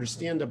and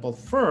understandable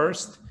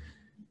first,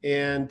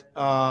 and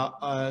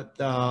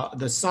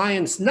the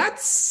science not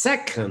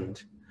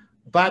second,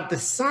 but the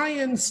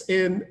science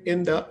in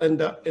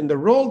the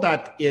role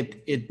that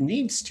it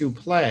needs to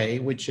play,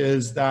 which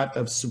is that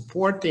of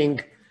supporting,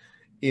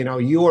 you know,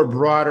 your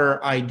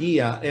broader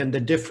idea and the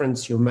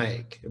difference you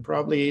make.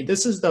 Probably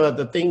this is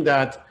the thing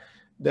that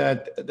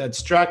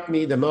struck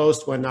me the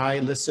most when I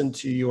listened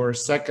to your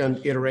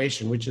second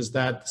iteration, which is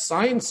that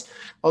science,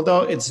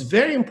 although it's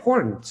very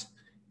important,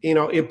 you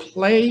know, it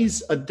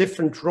plays a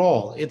different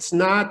role. It's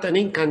not an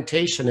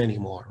incantation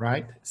anymore,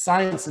 right?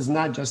 Science is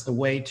not just a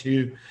way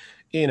to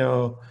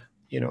to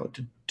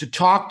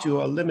talk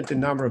to a limited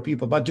number of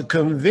people, but to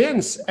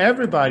convince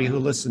everybody who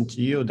listens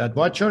to you that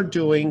what you're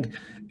doing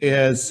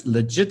is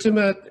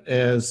legitimate,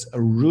 is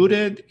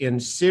rooted in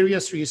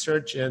serious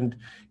research, and,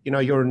 you know,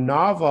 your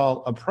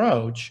novel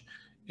approach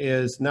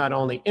is not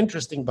only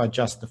interesting, but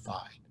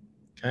justified,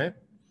 okay?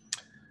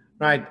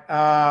 Right.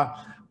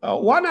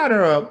 One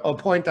other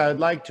point I'd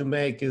like to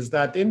make is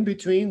that in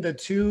between the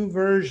two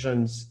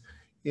versions,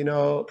 you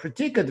know,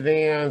 Pratik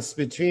advanced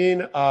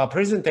between a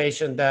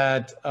presentation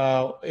that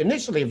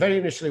very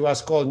initially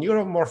was called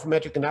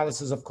Neuromorphometric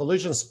Analysis of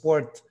Collision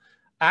Sport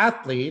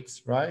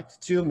Athletes, right,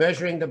 to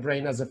measuring the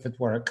brain as if it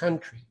were a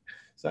country.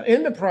 So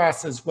in the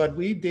process, what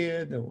we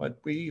did and what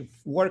we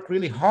worked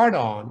really hard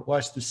on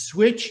was to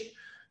switch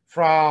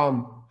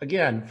from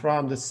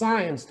the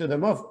science to the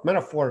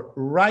metaphor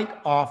right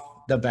off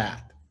the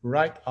bat,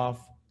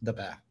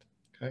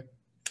 okay?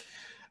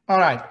 All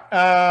right.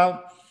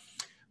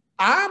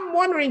 I'm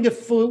wondering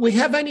if we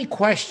have any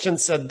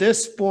questions at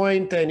this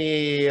point,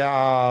 any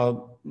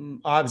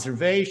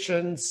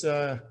observations,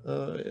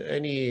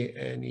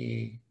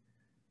 any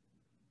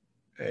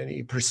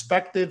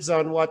perspectives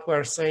on what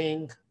we're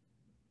saying.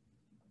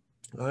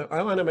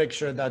 I want to make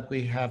sure that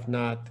we have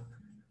not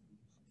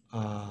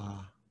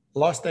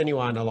lost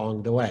anyone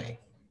along the way.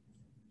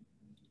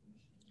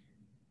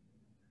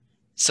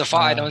 So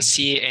far, I don't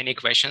see any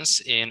questions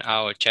in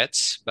our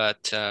chats,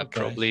 but okay.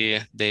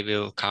 Probably they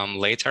will come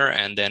later,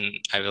 and then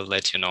I will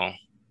let you know.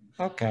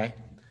 Okay.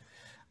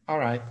 All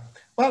right.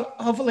 Well,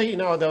 hopefully, you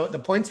know, the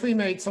points we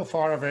made so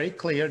far are very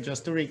clear.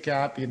 Just to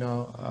recap, you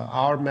know,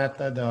 our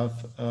method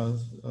of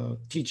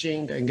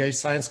teaching engaged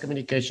science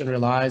communication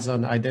relies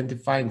on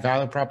identifying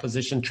value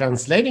proposition,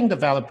 translating the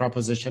value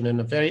proposition in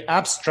a very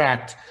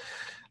abstract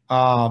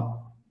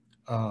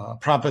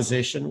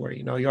proposition where,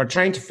 you know, you're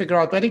trying to figure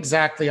out what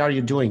exactly are you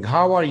doing?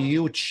 How are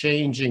you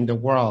changing the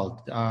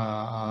world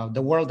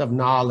of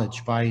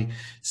knowledge by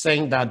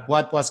saying that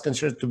what was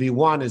considered to be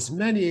one is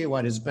many,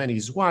 what is many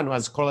is one,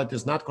 what's correlated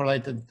is not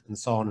correlated, and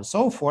so on and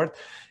so forth.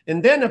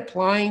 And then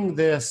applying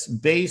this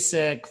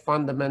basic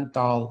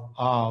fundamental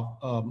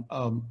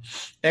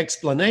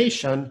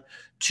explanation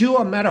to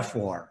a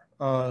metaphor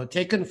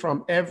taken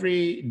from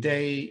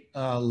everyday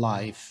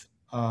life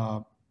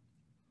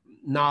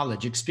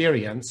knowledge,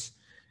 experience,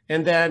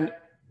 and then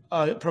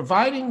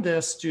providing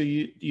this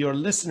to your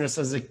listeners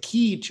as a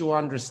key to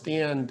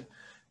understanding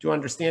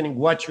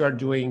what you are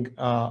doing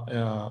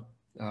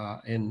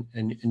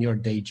in your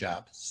day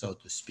job, so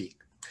to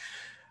speak.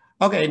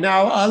 Okay,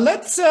 now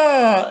let's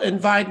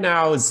invite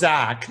now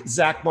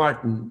Zach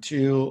Martin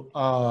to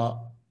go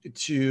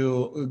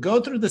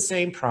through the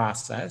same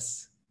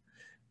process.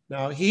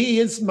 Now he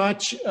is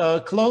much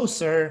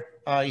closer.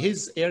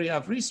 His area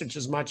of research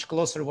is much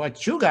closer to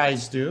what you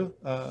guys do.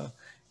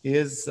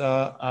 Is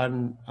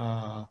an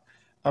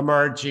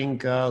emerging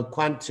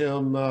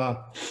quantum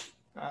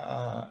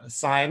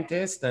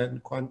scientist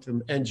and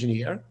quantum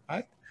engineer,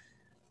 right?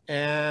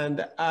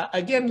 And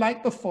again,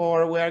 like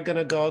before, we are going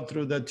to go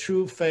through the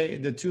two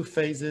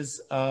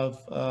phases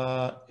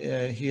of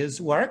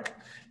his work.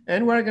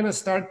 And we're going to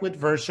start with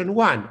version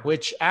 1,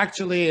 which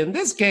actually in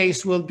this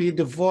case will be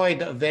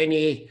devoid of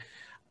any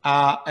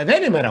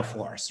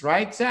metaphors,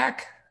 right,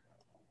 Zach?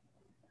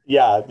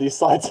 Yeah,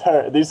 these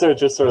are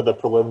just sort of the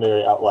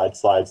preliminary outline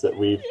slides that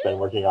we've been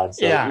working on.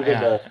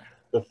 So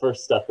the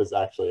first step is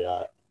actually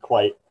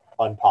quite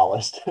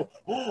unpolished.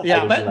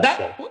 Yeah,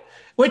 but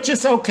which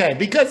is okay,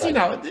 because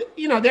right.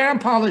 They're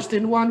unpolished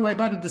in one way,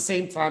 but at the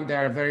same time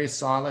they're a very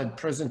solid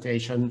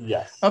presentation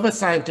of a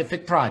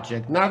scientific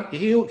project. Not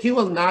he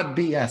will not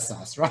BS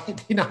us,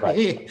 right?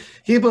 Right.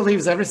 He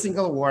believes every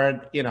single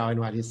word in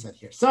what he said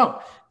here.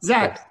 So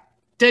Zach,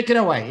 take it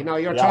away.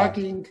 You're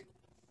talking.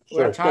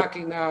 Sure. We're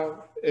talking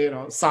now.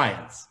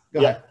 Science. Go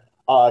ahead.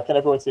 Can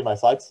everyone see my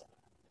slides?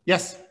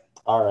 Yes.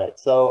 All right.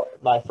 So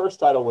my first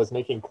title was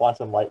Making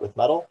Quantum Light with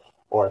Metal,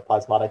 or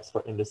Plasmonics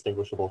for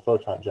Indistinguishable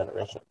Photon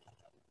Generation.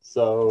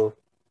 So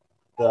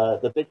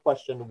the big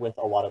question with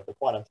a lot of the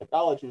quantum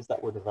technologies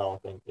that we're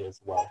developing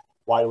is, well,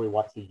 why do we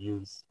want to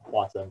use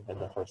quantum in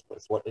the first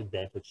place? What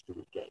advantage do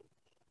we gain?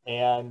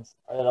 And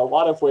in a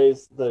lot of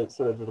ways, the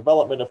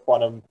development of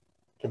quantum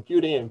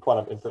computing and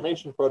quantum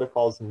information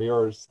protocols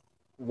mirrors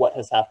what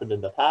has happened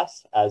in the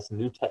past as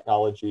new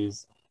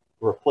technologies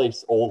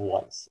replace old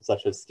ones,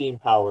 such as steam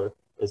power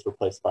is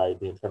replaced by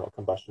the internal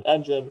combustion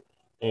engine.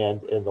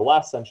 And in the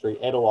last century,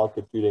 analog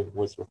computing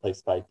was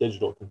replaced by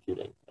digital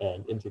computing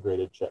and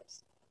integrated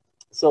chips.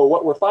 So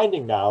what we're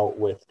finding now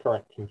with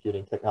current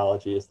computing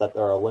technology is that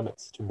there are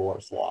limits to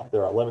Moore's law.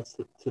 There are limits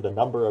to the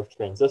number of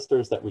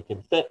transistors that we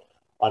can fit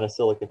on a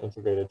silicon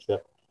integrated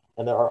chip.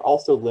 And there are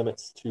also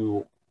limits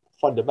to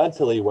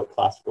fundamentally what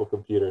classical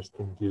computers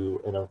can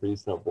do in a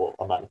reasonable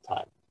amount of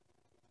time.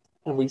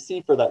 And we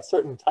see for that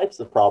certain types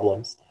of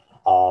problems,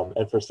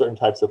 and for certain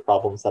types of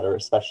problems that are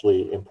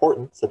especially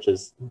important, such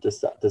as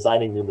just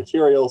designing new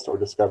materials or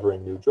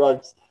discovering new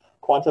drugs,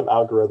 quantum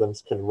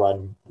algorithms can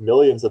run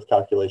millions of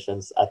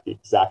calculations at the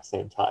exact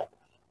same time.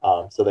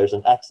 So there's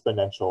an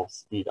exponential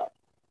speed up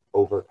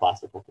over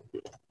classical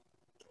computing.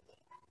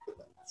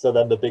 So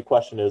then the big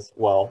question is,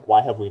 well,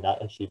 why have we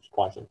not achieved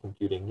quantum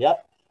computing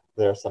yet?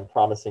 There are some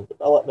promising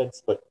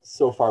developments, but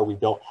so far we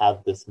don't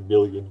have this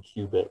million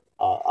qubit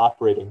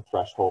operating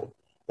threshold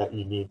that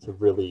you need to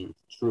really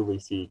truly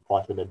see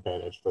quantum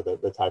advantage for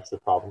the types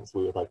of problems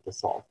we would like to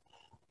solve.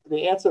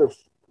 The answer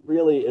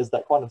really is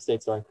that quantum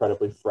states are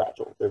incredibly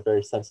fragile. They're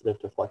very sensitive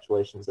to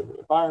fluctuations in the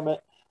environment.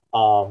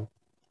 And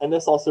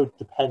this also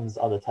depends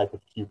on the type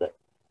of qubit.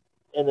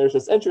 And there's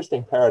this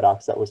interesting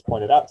paradox that was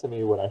pointed out to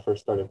me when I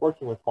first started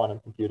working with quantum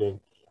computing,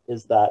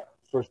 is that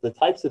for the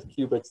types of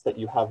qubits that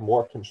you have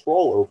more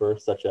control over,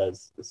 such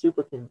as the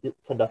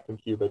superconducting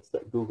qubits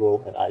that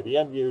Google and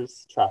IBM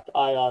use, trapped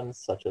ions,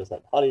 such as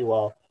at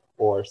Honeywell,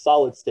 or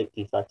solid state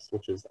defects,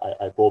 which is,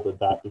 I bolded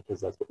that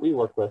because that's what we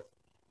work with,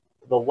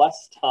 the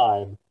less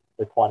time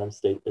the quantum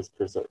state is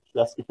preserved.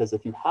 That's because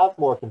if you have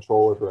more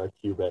control over a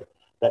qubit,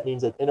 that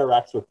means it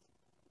interacts with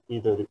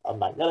either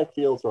magnetic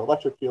fields or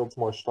electric fields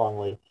more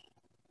strongly,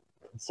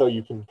 so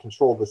you can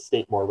control the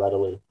state more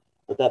readily.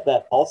 But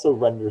that also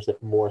renders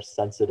it more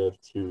sensitive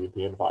to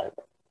the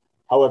environment.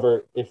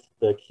 However, if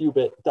the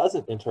qubit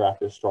doesn't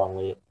interact as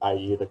strongly,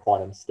 i.e. the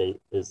quantum state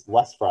is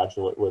less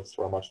fragile, it lives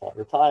for a much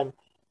longer time,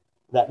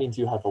 that means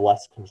you have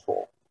less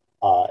control.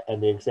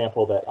 And the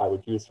example that I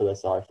would use for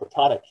this are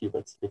photonic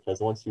qubits, because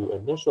once you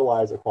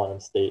initialize a quantum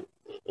state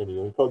and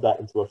you encode that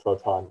into a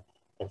photon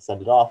and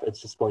send it off,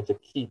 it's just going to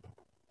keep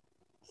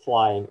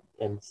flying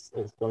and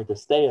it's going to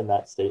stay in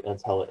that state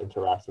until it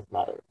interacts with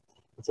matter.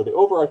 And so the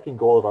overarching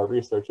goal of our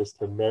research is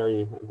to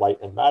marry light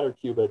and matter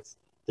qubits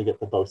to get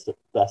the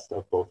best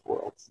of both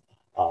worlds.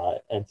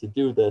 And to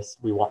do this,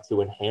 we want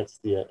to enhance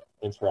the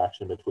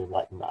interaction between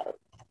light and matter.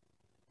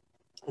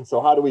 And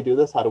so how do we do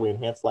this? How do we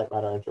enhance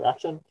light-matter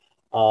interaction?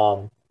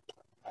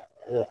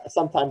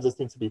 Sometimes this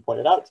needs to be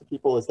pointed out to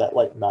people is that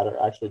light and matter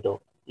actually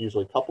don't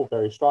usually couple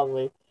very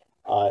strongly.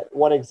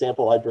 One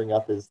example I bring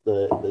up is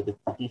the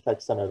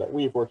defect center that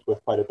we've worked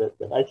with quite a bit,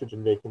 the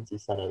nitrogen vacancy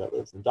center that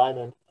lives in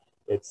Diamond.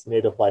 Its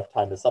native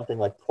lifetime is something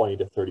like 20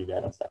 to 30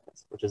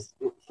 nanoseconds, which is,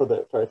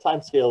 for a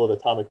time scale of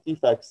atomic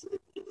defects,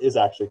 is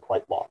actually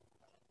quite long.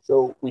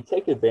 So we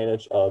take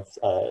advantage of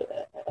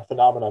a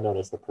phenomenon known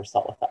as the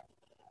Purcell effect.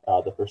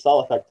 The Purcell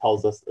effect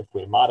tells us if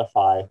we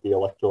modify the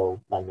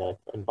electromagnetic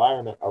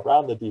environment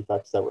around the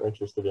defects that we're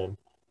interested in,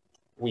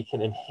 we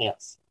can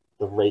enhance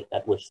the rate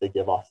at which they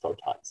give off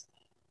photons.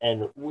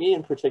 And we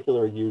in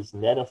particular use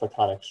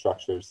nanophotonic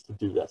structures to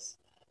do this.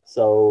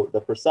 So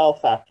the Purcell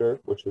factor,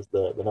 which is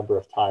the number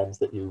of times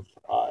that you've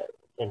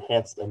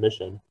enhanced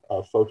emission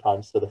of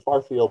photons to the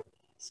far field,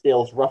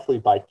 scales roughly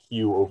by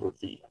Q over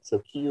V. So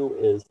Q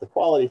is the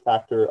quality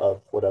factor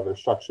of whatever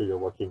structure you're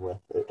working with.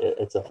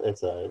 It's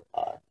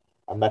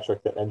a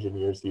metric that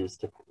engineers use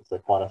to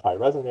quantify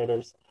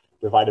resonators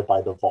divided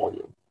by the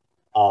volume.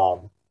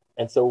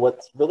 And so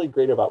what's really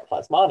great about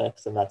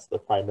plasmonics, and that's the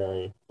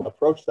primary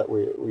approach that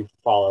we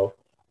follow,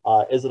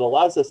 is it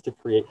allows us to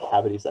create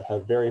cavities that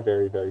have very,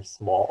 very, very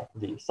small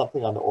v,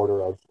 something on the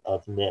order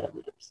of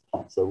nanometers.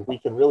 So we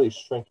can really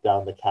shrink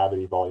down the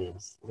cavity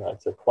volumes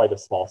to quite a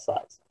small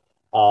size.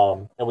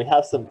 And we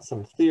have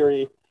some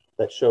theory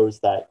that shows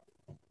that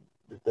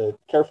the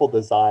careful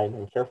design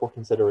and careful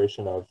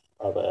consideration of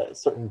a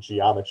certain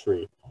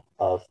geometry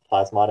of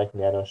plasmonic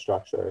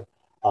nanostructure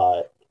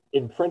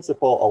in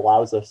principle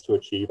allows us to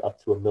achieve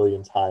up to 1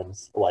 million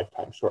times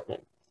lifetime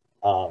shortening.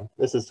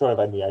 This is sort of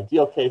in the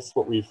ideal case,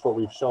 what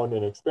we've shown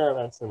in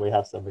experiments, and we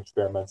have some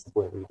experiments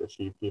where we've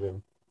achieved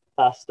even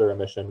faster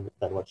emission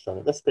than what's shown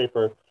in this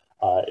paper,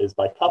 is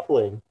by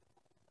coupling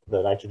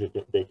the nitrogen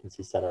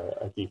vacancy center,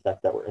 a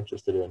defect that we're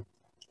interested in,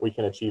 we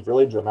can achieve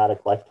really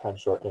dramatic lifetime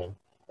shortening,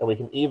 and we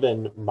can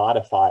even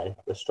modify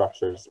the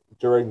structures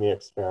during the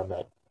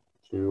experiment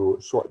to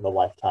shorten the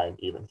lifetime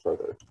even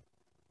further.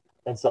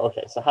 And so,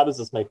 okay, so how does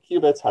this make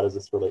qubits? How does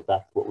this relate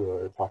back to what we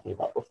were talking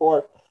about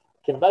before?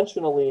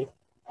 Conventionally,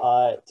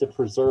 to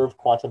preserve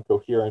quantum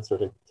coherence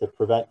or to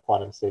prevent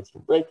quantum states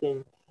from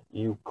breaking,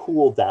 you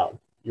cool down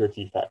your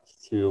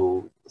defect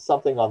to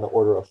something on the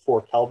order of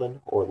 4 Kelvin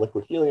or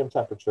liquid helium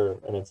temperature.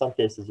 And in some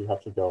cases, you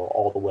have to go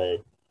all the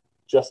way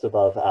just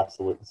above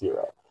absolute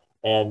 0.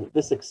 And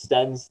this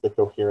extends the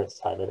coherence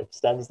time. It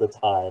extends the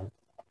time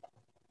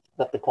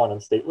that the quantum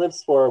state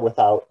lives for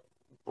without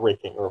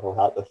breaking or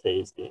without the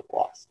phase being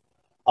lost.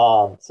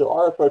 So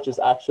our approach is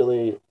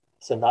actually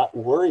to not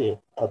worry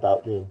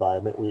about the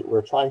environment.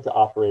 We're trying to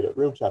operate at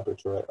room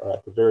temperature, or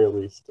at the very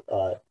least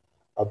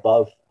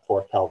above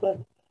 4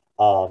 Kelvin,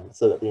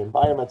 so that the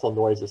environmental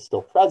noise is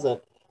still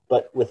present.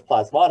 But with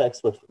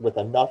plasmonics, with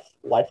enough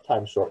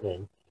lifetime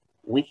shortening,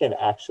 we can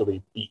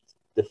actually beat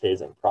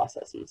dephasing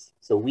processes.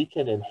 So we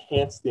can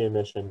enhance the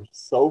emission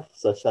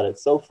such that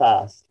it's so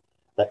fast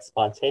that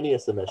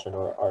spontaneous emission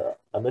or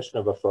emission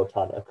of a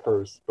photon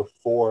occurs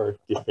before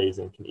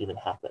dephasing can even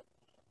happen.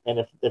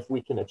 And if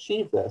we can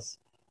achieve this,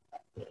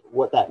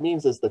 what that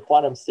means is the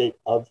quantum state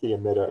of the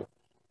emitter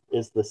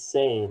is the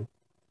same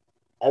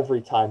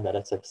every time that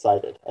it's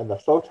excited, and the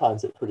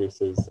photons it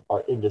produces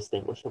are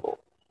indistinguishable.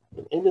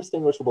 And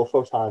indistinguishable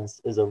photons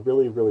is a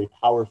really, really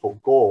powerful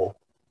goal,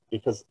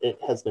 because it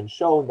has been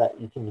shown that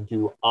you can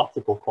do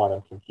optical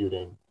quantum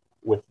computing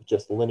with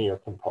just linear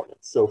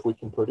components. So if we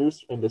can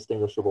produce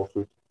indistinguishable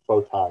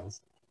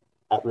photons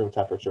at room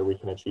temperature, we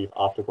can achieve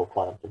optical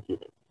quantum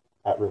computing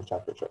at room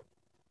temperature.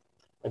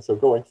 And so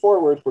going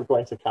forward, we're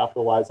going to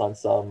capitalize on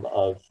some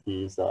of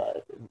these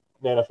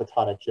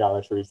nanophotonic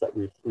geometries that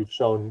we've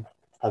shown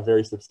have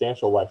very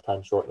substantial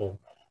lifetime shortening.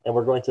 And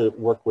we're going to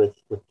work with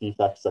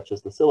defects such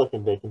as the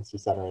silicon vacancy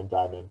center in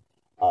diamond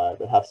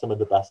that have some of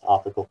the best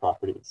optical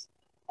properties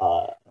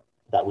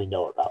that we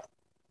know about.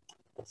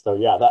 And so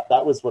yeah,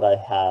 that was what I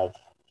have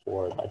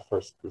for my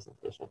first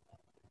presentation.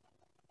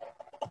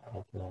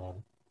 I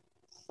can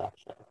stop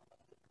sharing.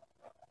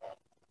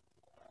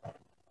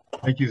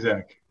 Thank you,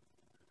 Zach.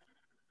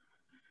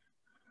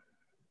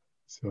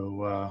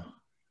 So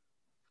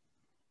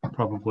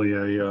probably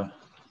a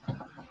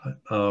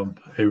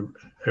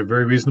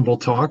very reasonable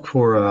talk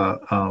for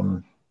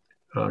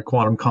a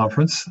quantum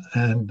conference.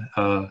 And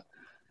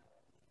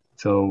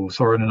so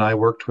Sorin and I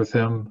worked with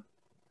him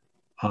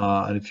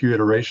on a few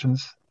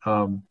iterations.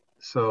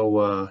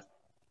 So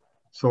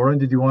Sorin,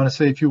 did you want to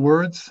say a few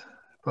words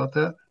about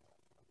that?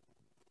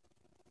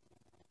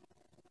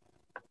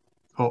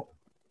 Oh,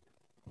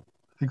 I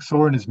think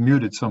Sorin is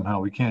muted somehow.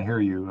 We can't hear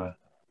you.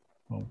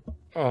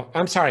 Oh,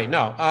 I'm sorry.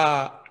 No.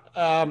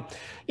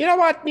 You know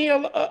what,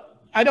 Neil?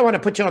 I don't want to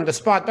put you on the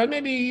spot, but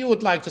maybe you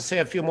would like to say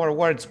a few more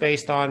words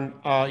based on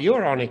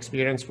your own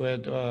experience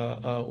with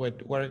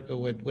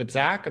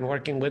Zach and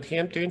working with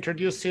him to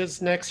introduce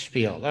his next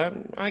spiel.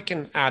 I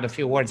can add a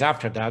few words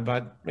after that,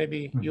 but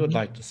maybe you would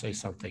like to say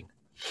something.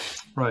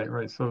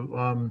 Right.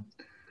 So,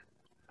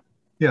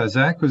 yeah,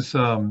 Zach was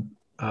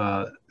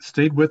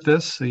stayed with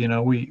this. You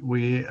know,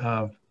 we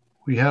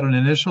had an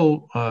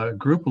initial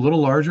group, a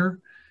little larger,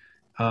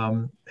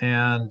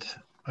 and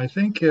I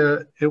think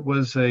it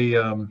was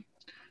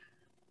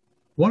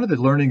one of the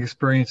learning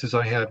experiences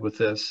I had with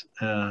this,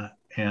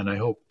 and I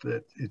hope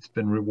that it's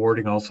been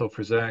rewarding also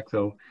for Zach,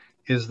 though,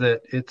 is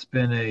that it's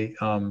been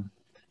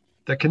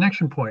that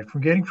connection point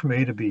from getting from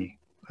A to B,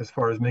 as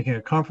far as making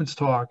a conference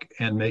talk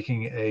and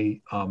making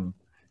a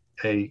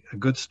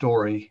good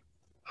story,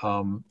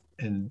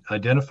 and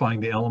identifying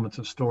the elements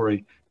of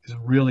story is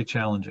really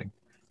challenging.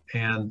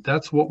 And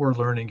that's what we're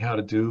learning how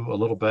to do a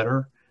little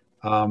better.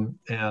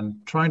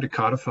 And trying to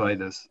codify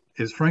this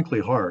is frankly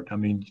hard. I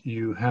mean,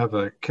 you have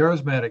a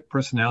charismatic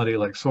personality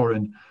like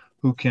Sorin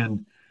who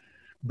can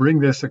bring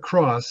this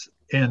across.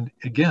 And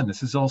again,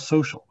 this is all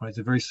social, right? It's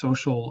a very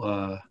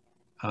social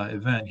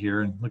event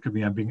here. And look at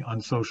me, I'm being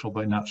unsocial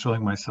by not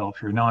showing myself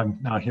here.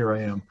 Now here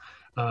I am.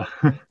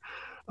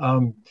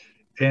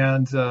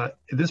 And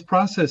this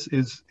process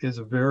is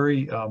a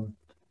very,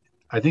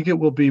 I think it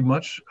will be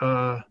much,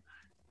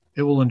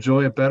 it will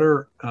enjoy a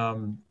better,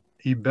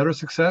 even better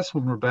success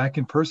when we're back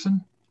in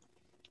person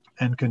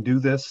and can do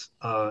this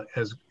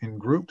as in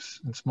groups,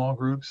 in small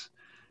groups,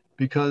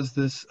 because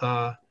this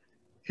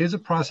is a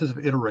process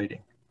of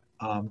iterating,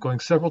 going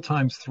several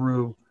times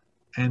through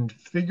and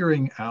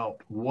figuring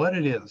out what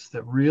it is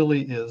that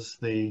really is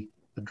the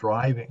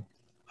driving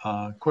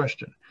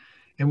question.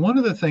 And one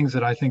of the things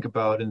that I think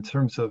about in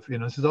terms of,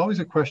 this is always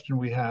a question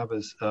we have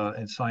as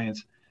in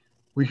science.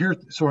 We hear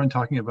Sorin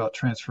talking about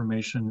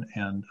transformation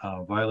and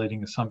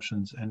violating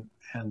assumptions,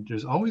 and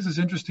there's always this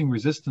interesting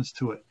resistance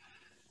to it.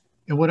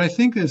 And what I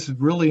think is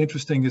really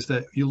interesting is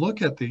that you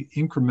look at the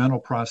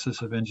incremental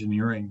process of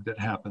engineering that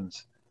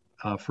happens.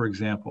 For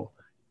example,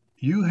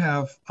 you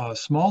have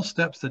small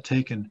steps that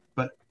taken,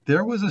 but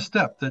there was a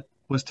step that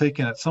was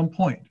taken at some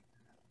point.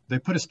 They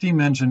put a steam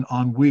engine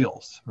on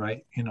wheels,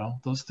 right?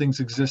 Those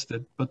things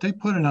existed, but they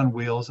put it on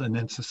wheels, and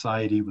then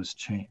society was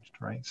changed,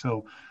 right?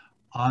 So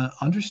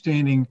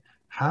understanding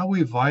how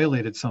we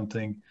violated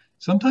something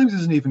sometimes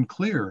isn't even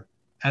clear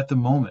at the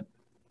moment.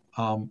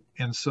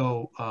 And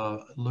so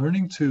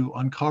learning to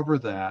uncover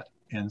that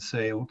and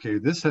say, okay,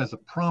 this has a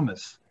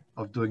promise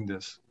of doing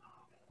this,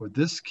 or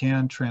this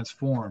can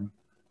transform.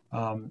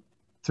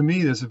 To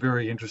me, there's a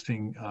very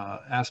interesting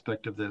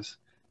aspect of this,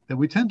 that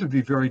we tend to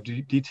be very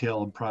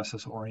detail and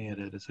process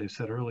oriented, as I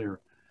said earlier.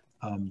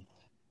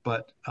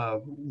 But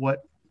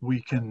what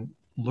we can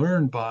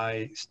learn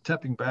by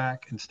stepping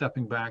back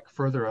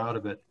further out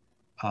of it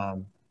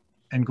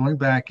and going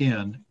back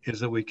in is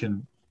that we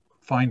can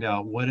find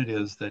out what it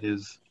is that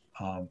is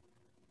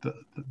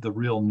the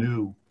real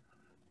new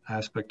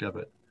aspect of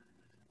it.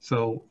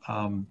 So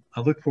I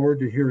look forward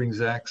to hearing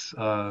Zach's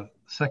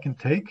second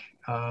take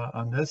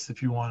on this.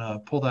 If you want to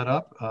pull that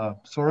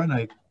up, Sorin,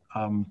 I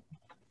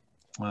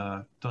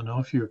don't know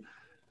if you're.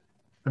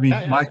 I mean,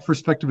 my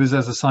perspective is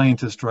as a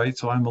scientist, right?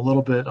 So I'm a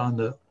little bit on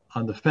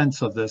the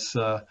fence of this,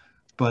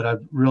 but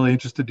I'm really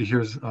interested to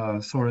hear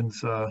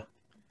Sorin's.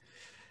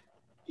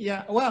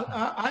 Yeah, well,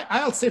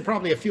 I'll say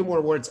probably a few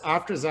more words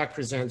after Zach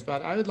presents,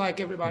 but I would like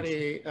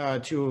everybody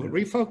to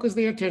refocus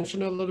their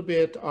attention a little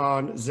bit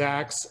on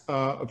Zach's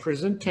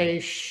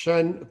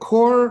presentation,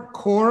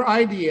 core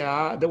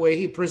idea, the way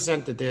he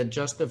presented it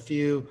just a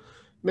few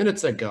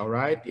minutes ago,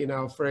 right?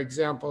 For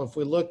example, if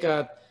we look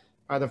at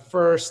the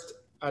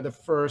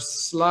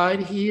first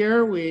slide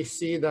here, we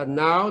see that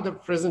now the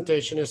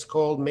presentation is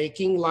called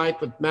Making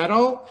Light with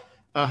Metal,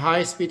 a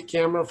high-speed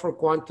camera for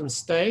quantum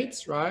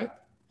states, right?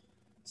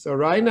 So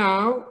right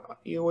now,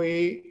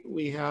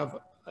 we have,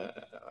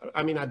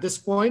 at this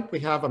point, we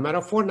have a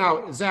metaphor.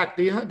 Now, Zach,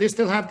 do you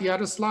still have the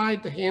other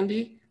slide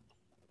handy?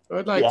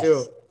 I'd like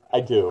yes,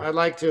 I do. I'd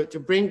like to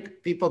bring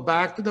people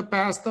back to the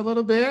past a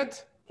little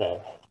bit.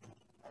 Okay.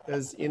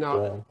 Because,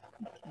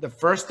 the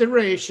first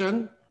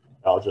iteration.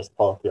 I'll just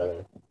pull up the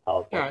other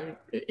PowerPoint.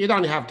 Yeah, you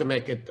don't have to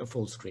make it a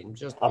full screen,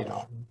 just,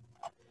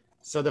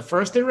 So the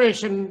first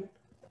iteration,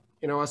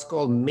 it's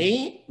called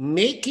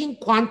Making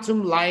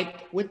Quantum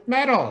Light with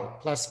Metal,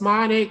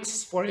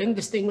 Plasmonics for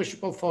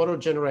Indistinguishable Photo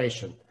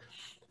Generation.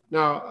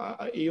 Now,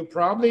 you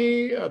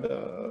probably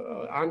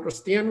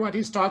understand what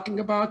he's talking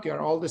about. You're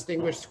all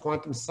distinguished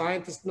quantum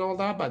scientists and all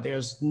that, but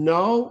there's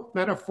no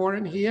metaphor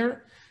in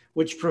here,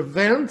 which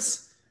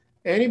prevents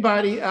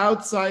anybody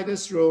outside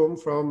this room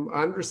from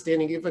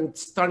understanding, even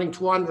starting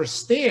to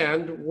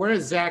understand where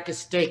Zach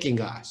is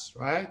taking us,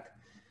 right?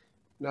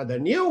 Now, the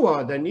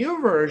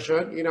new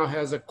version,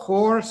 has a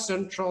core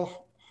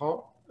central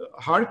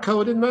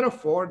hard-coded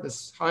metaphor,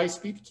 this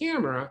high-speed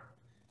camera,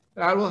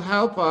 that will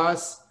help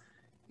us,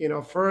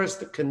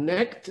 first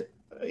connect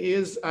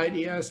his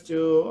ideas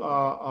to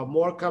a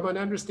more common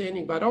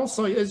understanding, but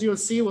also, as you'll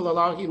see, will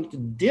allow him to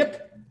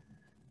dip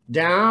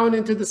down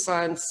into the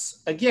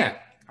science again,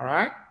 all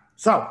right?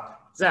 So,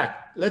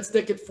 Zach, let's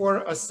take it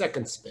for a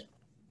second spin.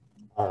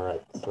 All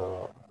right,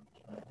 so.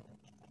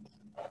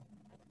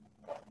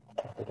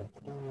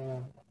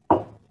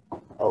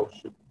 Oh,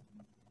 shoot.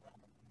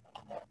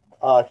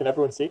 Can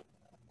everyone see?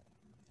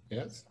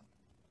 Yes.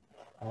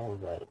 All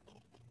right.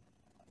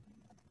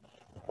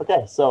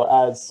 Okay, so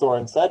as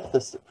Sorin said,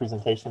 this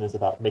presentation is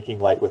about making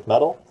light with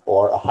metal,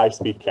 or a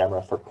high-speed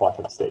camera for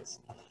quantum states.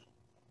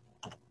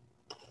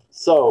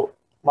 So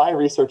my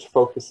research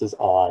focuses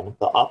on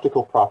the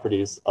optical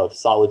properties of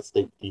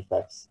solid-state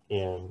defects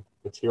in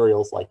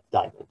materials like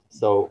diamond.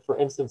 So for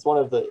instance, one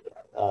of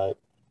the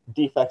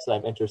defects that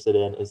I'm interested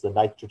in is the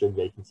nitrogen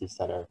vacancy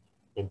center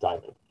in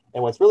diamond.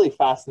 And what's really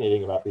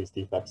fascinating about these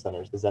defect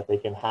centers is that they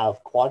can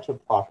have quantum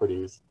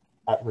properties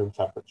at room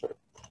temperature.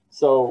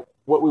 So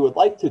what we would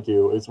like to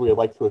do is we would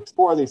like to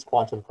explore these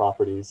quantum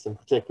properties, in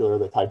particular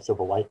the types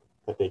of light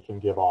that they can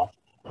give off.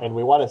 And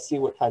we want to see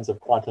what kinds of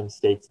quantum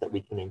states that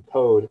we can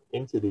encode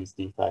into these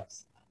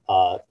defects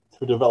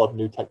to develop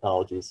new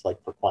technologies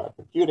like for quantum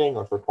computing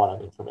or for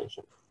quantum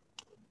information.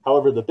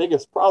 However, the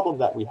biggest problem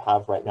that we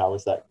have right now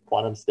is that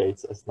quantum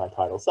states, as my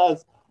title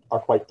says, are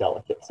quite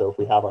delicate. So if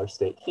we have our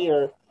state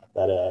here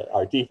that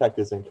our defect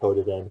is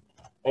encoded in,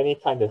 any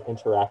kind of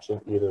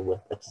interaction either with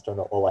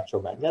external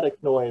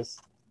electromagnetic noise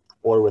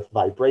or with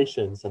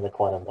vibrations in the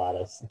quantum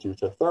lattice due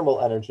to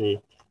thermal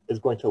energy is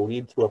going to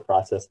lead to a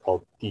process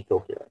called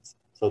decoherence.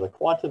 So the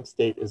quantum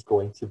state is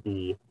going to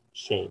be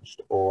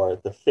changed, or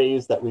the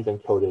phase that we've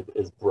encoded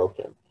is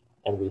broken.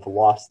 and we've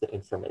lost the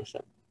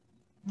information.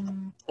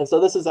 And so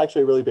this is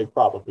actually a really big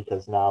problem,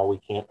 because now we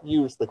can't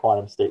use the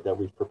quantum state that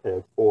we've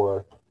prepared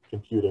for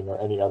computing or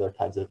any other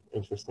kinds of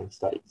interesting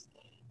studies.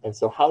 And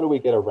so how do we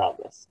get around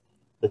this?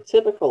 The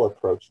typical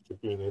approach to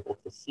being able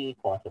to see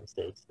quantum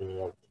states, being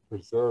able to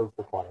preserve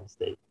the quantum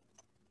state,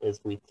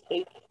 is we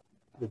take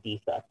the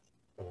defect,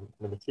 and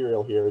the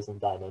material here is in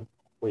diamond,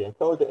 we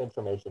encode the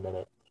information in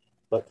it,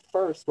 but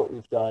first what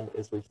we've done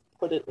is we've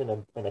put it in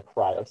a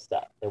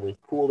cryostat, and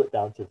we've cooled it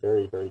down to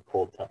very, very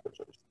cold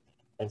temperatures.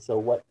 And so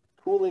what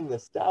cooling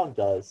this down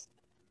does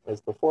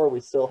is, before we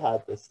still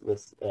had this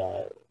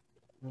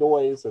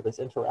noise or this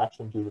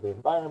interaction due to the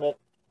environment,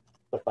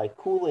 but by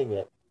cooling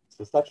it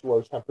to such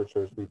low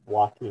temperatures, we've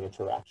blocked the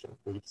interaction.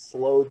 We've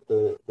slowed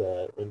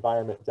the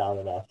environment down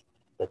enough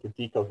that the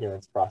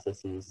decoherence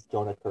processes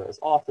don't occur as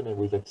often, and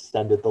we've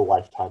extended the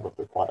lifetime of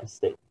the quantum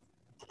state.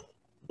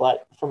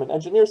 But from an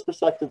engineer's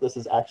perspective, this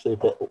is actually a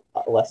bit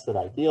less than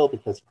ideal,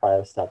 because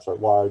cryostats are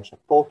large and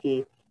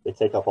bulky, they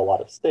take up a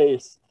lot of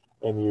space,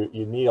 and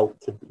you need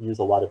to use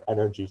a lot of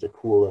energy to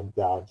cool them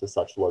down to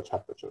such low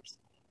temperatures.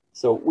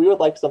 So we would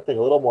like something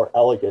a little more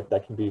elegant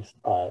that can be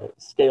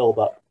scaled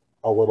up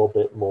a little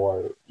bit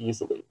more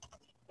easily.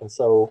 And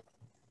so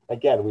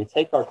again, we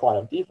take our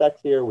quantum defect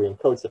here, we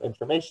encode some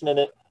information in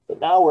it, but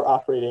now we're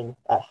operating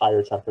at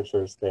higher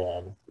temperatures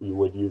than you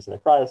would use in a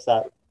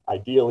cryostat.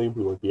 Ideally,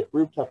 we would be at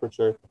room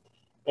temperature,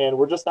 and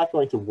we're just not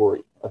going to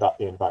worry about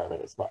the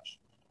environment as much.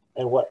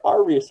 And what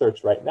our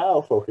research right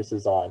now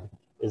focuses on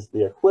is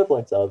the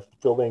equivalent of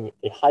building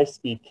a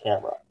high-speed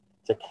camera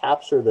to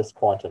capture this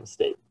quantum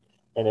state.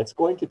 And it's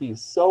going to be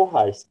so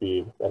high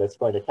speed that it's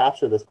going to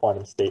capture this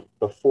quantum state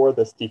before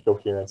this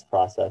decoherence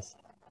process,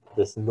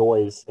 this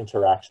noise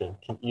interaction,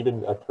 can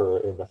even occur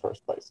in the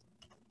first place.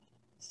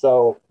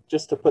 So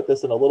just to put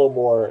this in a little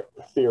more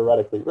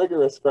theoretically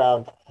rigorous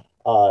ground,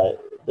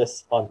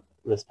 this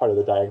part of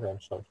the diagram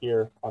shown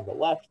here on the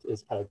left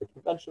is kind of the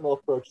conventional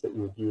approach that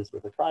you would use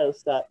with a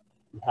cryostat.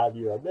 You have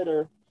your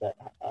emitter that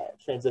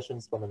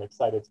transitions from an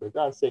excited to a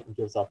ground state and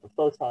gives off a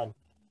photon.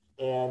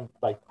 And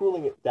by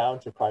cooling it down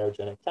to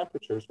cryogenic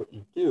temperatures, what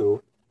you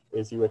do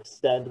is you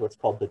extend what's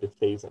called the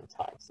dephasing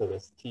time. So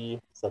this T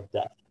sub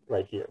def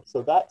right here.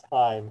 So that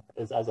time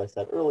is, as I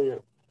said earlier,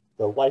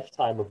 the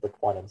lifetime of the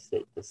quantum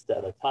state,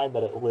 the time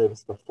that it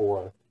lives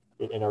before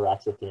it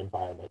interacts with the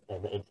environment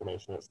and the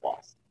information is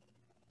lost.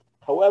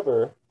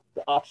 However,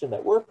 the option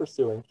that we're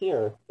pursuing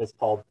here is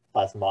called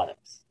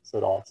plasmonics.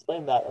 So I'll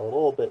explain that in a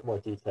little bit more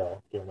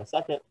detail here in a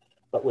second.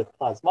 But with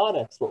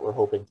plasmonics, what we're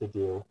hoping to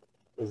do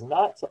is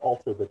not to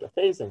alter the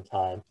dephasing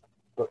time,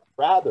 but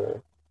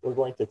rather we're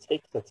going to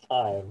take the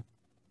time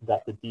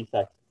that the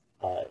defect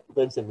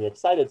lives in the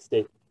excited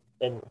state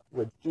and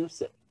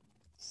reduce it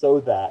so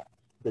that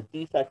the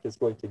defect is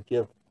going to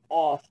give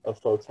off a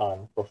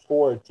photon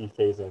before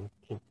dephasing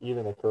can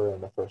even occur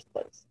in the first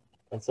place.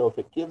 And so if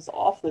it gives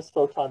off this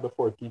photon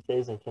before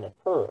dephasing can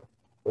occur,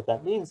 what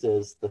that means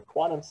is the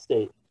quantum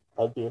state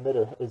of the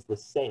emitter is the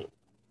same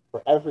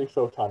for every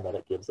photon that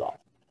it gives off.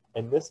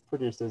 And this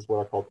produces what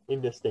are called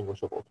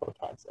indistinguishable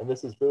photons. And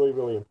this is really,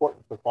 really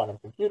important for quantum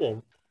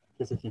computing,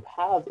 because if you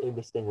have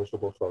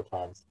indistinguishable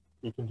photons,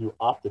 you can do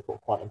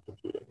optical quantum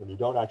computing, and you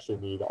don't actually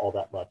need all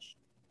that much.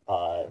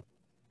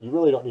 You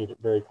really don't need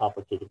very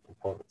complicated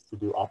components to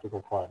do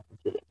optical quantum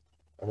computing.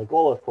 And the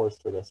goal, of course,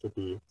 for this would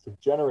be to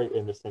generate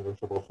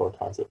indistinguishable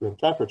photons at room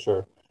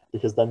temperature,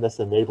 because then this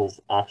enables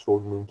actual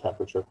room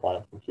temperature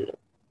quantum computing.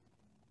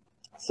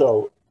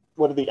 So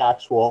what do the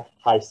actual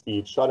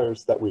high-speed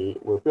shutters that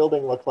we're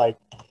building look like?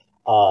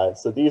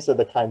 So these are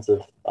the kinds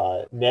of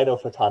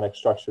nanophotonic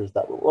structures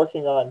that we're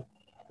working on.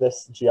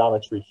 This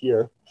geometry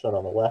here, shown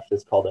on the left,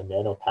 is called a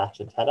nanopatch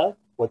antenna.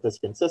 What this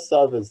consists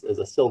of is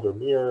a silver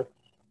mirror,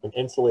 an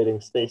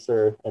insulating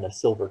spacer, and a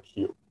silver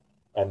cube.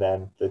 And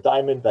then the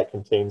diamond that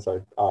contains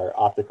our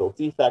optical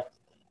defect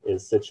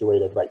is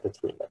situated right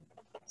between them.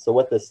 So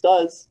what this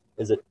does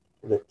is it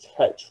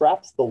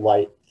traps the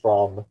light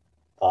from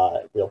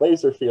the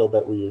laser field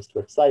that we use to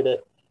excite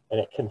it, and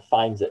it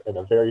confines it in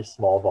a very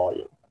small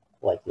volume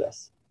like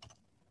this.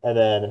 And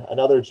then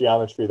another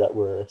geometry that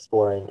we're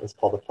exploring is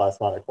called a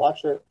plasmonic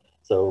launcher.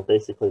 So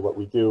basically what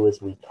we do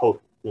is we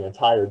coat the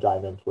entire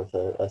diamond with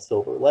a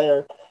silver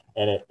layer,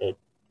 and it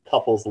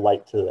couples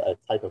light to a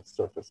type of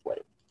surface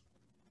wave.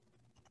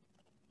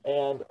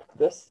 And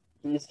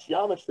these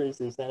geometries,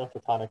 these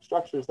nanophotonic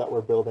structures that we're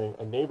building,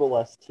 enable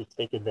us to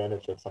take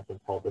advantage of something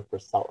called the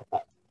Purcell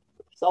effect.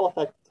 The Purcell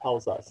effect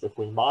tells us if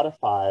we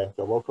modify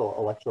the local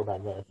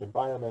electromagnetic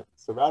environment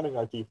surrounding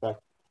our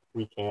defect,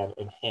 we can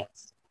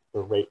enhance the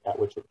rate at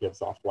which it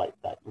gives off light,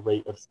 that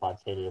rate of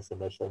spontaneous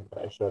emission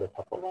that I showed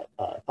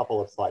a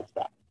couple of slides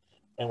back.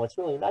 And what's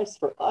really nice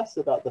for us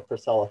about the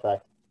Purcell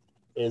effect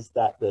is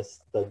that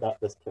this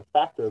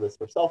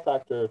Purcell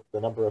factor, the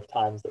number of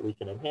times that we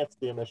can enhance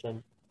the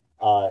emission,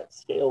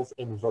 scales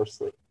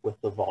inversely with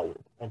the volume.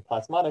 And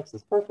plasmonics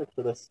is perfect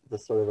for this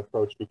sort of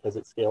approach because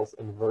it scales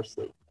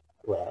inversely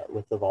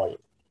with the volume.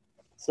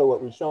 So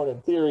what we've shown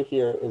in theory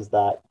here is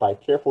that by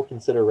careful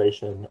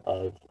consideration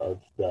of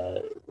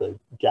the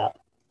gap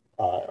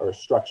or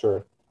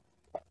structure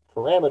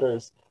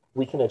parameters,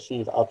 we can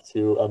achieve up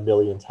to 1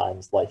 million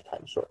times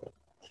lifetime shortening.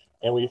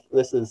 And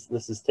this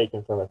is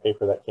taken from a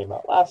paper that came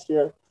out last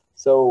year.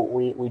 So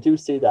we do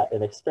see that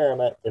in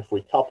experiment, if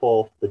we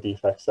couple the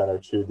defect center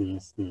to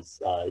these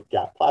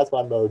gap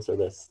plasmon modes or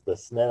this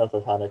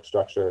nanophotonic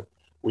structure,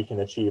 we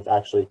can achieve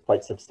actually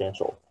quite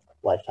substantial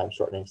lifetime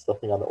shortening,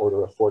 something on the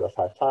order of 4 to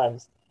 5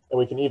 times. And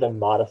we can even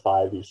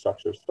modify these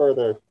structures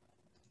further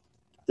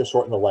to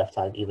shorten the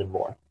lifetime even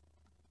more.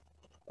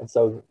 And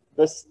so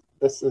this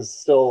is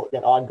still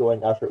an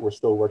ongoing effort. We're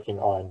still working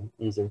on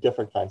using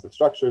different kinds of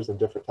structures and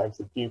different types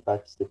of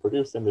defects to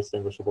produce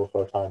indistinguishable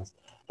photons.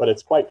 But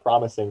it's quite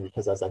promising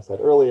because, as I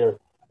said earlier,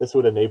 this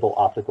would enable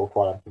optical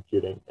quantum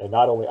computing, and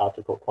not only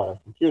optical quantum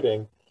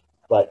computing,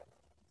 but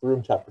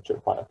room temperature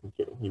quantum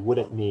computing. You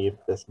wouldn't need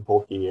this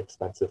bulky,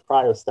 expensive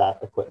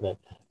cryostat equipment,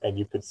 and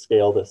you could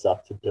scale this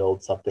up to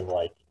build something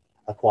like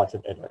a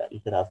quantum internet. You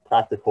can have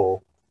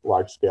practical,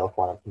 large-scale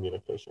quantum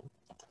communication.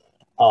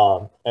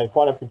 And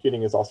quantum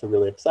computing is also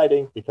really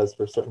exciting because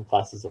for certain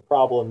classes of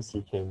problems,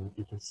 you can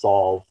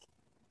solve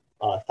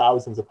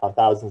thousands upon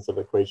thousands of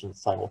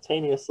equations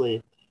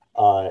simultaneously.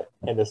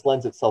 And this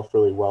lends itself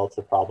really well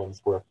to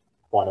problems where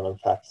quantum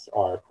effects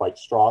are quite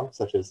strong,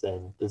 such as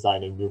in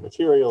designing new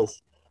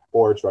materials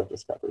or drug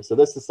discovery. So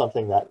this is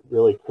something that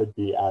really could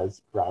be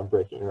as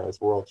groundbreaking or as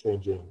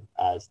world-changing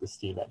as the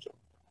steam engine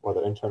or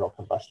the internal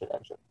combustion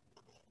engine.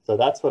 So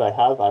that's what I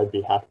have. I'd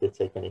be happy to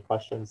take any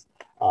questions.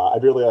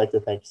 I'd really like to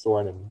thank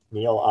Sorin and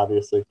Neil,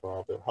 obviously, for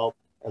all their help,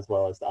 as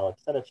well as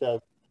Alex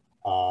Senechev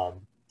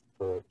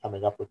for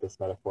coming up with this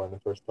metaphor in the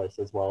first place,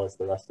 as well as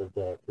the rest of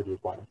the Purdue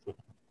quantum team.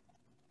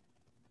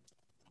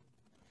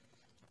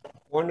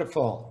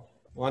 Wonderful,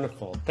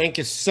 wonderful. Thank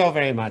you so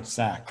very much,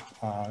 Zach.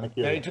 Thank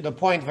you. Very to the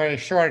point, very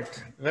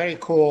short, very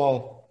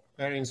cool,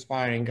 very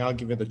inspiring. I'll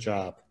give you the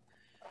job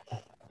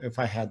if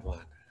I had one.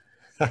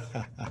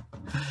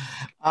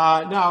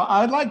 Now,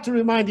 I'd like to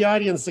remind the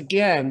audience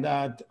again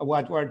that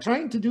what we're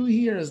trying to do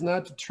here is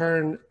not to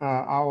turn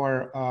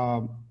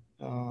our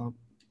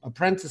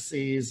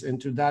apprentices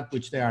into that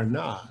which they are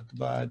not,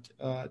 but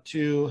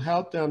to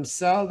help them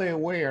sell their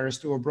wares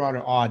to a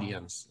broader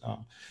audience.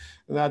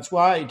 And that's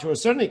why, to a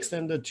certain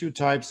extent, the two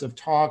types of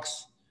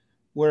talks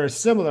were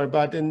similar,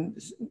 but in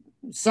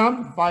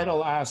some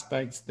vital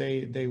aspects,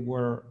 they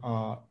were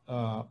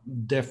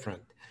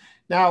different.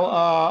 Now,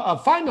 a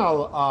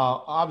final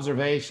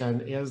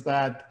observation is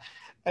that,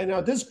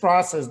 this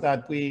process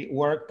that we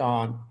worked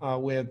on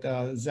with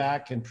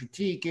Zach and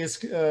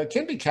Pratik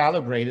can be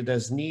calibrated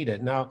as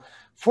needed. Now,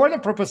 for the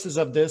purposes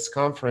of this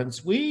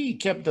conference, we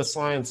kept the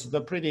science at a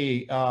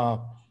pretty,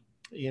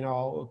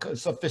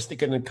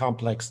 sophisticated and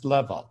complex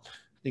level,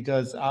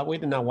 because we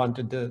did not want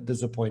to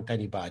disappoint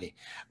anybody.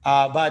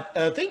 But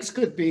things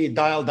could be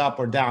dialed up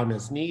or down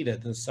as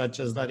needed, such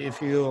as that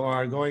if you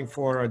are going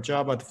for a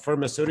job at a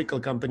pharmaceutical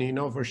company, you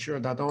know for sure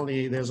that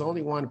there's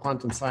only one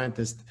quantum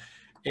scientist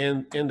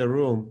in the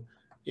room.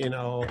 You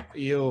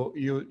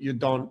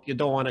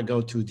don't want to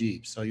go too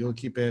deep, so you'll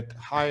keep it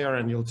higher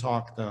and you'll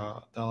talk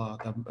the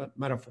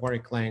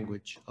metaphoric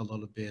language a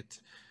little bit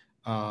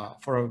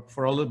for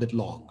a little bit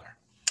longer.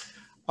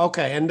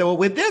 Okay, and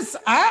with this,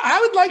 I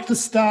would like to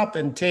stop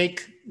and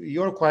take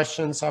your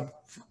questions,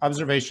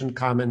 observation,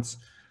 comments,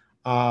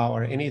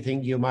 or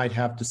anything you might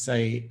have to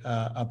say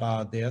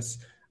about this.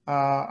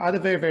 At the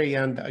very, very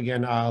end,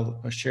 again,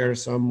 I'll share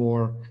some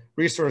more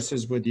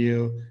resources with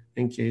you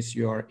in case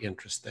you're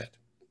interested.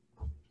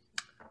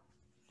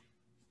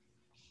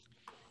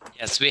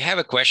 Yes, we have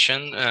a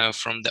question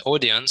from the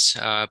audience.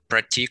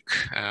 Pratik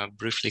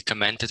briefly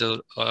commented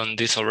on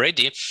this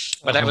already,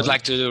 but I would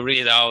like to read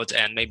it out,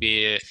 and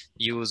maybe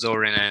you,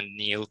 Sorin, and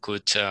Neil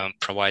could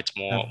provide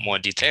more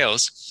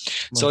details.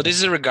 So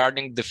this is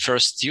regarding the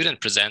first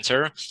student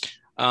presenter.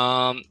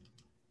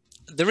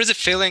 There is a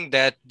feeling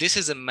that this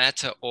is a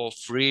matter of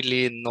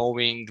really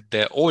knowing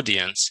the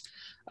audience.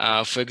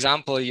 For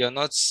example, you're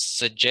not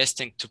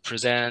suggesting to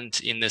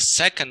present in a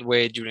second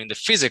way during the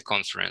physics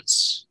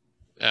conference.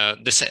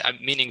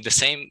 Meaning the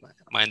same,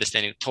 my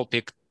understanding,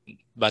 topic,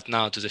 but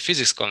now to the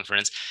physics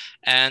conference.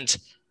 And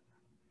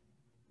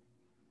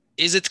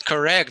is it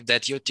correct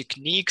that your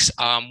techniques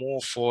are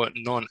more for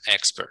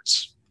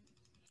non-experts?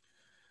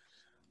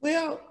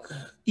 Well,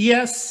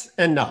 yes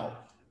and no.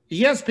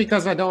 Yes,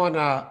 because I don't want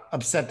to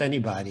upset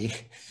anybody.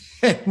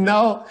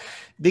 No,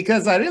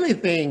 because I really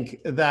think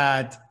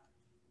that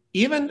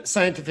even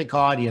scientific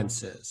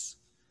audiences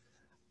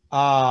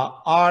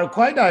are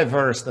quite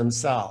diverse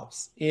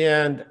themselves.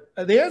 And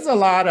there's a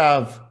lot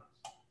of,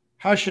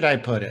 how should I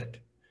put it?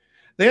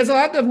 There's a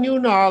lot of new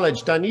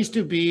knowledge that needs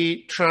to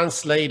be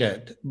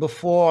translated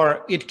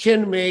before it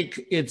can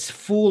make its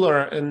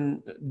fuller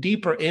and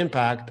deeper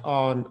impact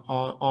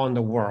on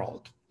the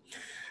world.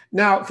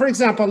 Now, for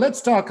example,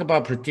 let's talk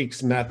about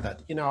Pratik's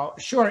method. He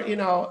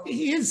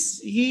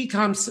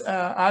comes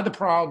at the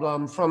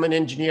problem from an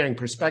engineering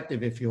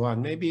perspective, if you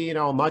want. Maybe,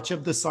 much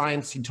of the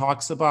science he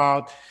talks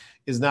about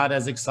is not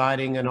as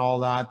exciting and all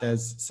that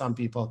as some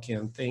people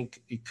can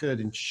think it could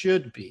and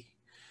should be.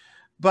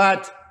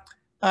 But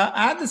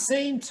At the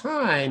same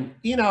time,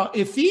 you know,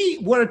 if he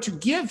were to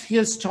give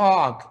his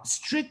talk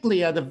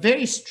strictly at a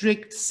very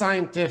strict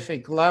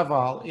scientific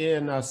level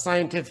in a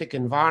scientific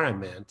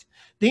environment,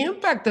 the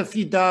impact that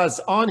he does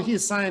on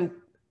his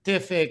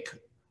scientific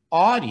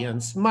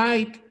audience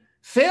might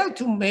fail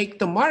to make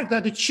the mark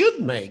that it should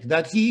make,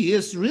 that he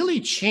is really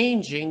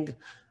changing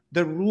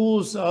the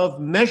rules of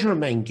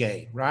measurement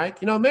game, right?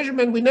 You know,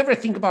 measurement, we never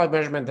think about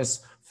measurement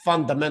as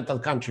fundamental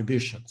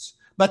contributions,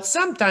 but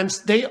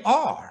sometimes they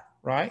are,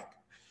 right?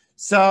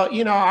 So,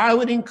 you know, I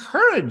would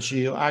encourage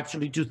you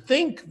actually to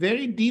think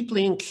very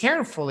deeply and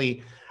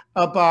carefully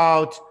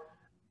about,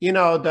 you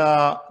know,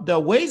 the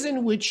ways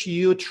in which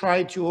you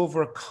try to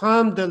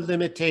overcome the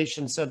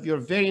limitations of your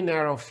very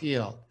narrow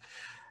field.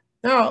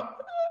 Now,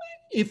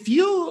 if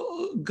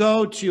you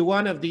go to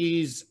one of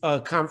these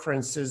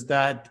conferences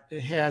that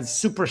has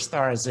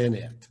superstars in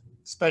it,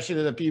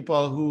 especially the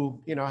people who,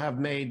 you know, have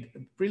made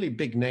really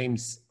big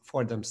names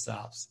for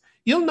themselves,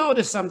 you'll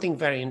notice something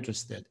very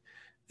interesting.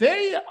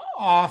 Very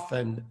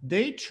often,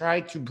 they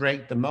try to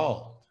break the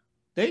mold.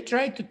 They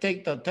try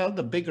to tell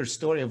the bigger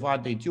story of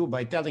what they do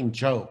by telling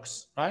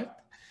jokes, right?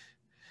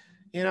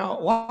 You know,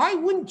 why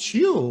wouldn't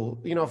you,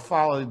 you know,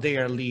 follow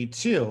their lead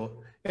too?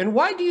 And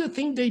why do you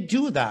think they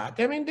do that?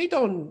 I mean, they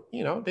don't,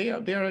 you know, they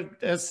are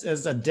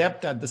as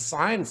adept at the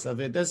science of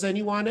it as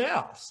anyone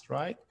else,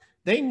 right?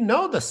 They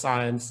know the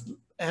science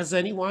as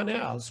anyone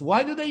else.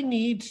 Why do they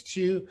need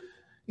to,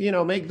 you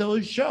know, make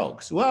those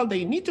jokes? Well,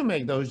 they need to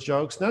make those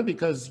jokes, not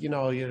because, you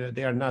know,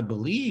 they are not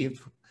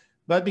believed,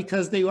 but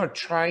because they are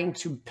trying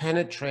to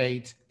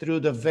penetrate through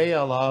the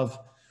veil of,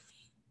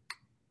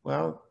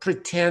 well,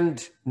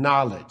 pretend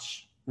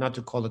knowledge, not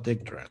to call it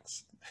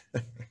ignorance.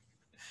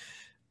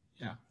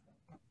 Yeah.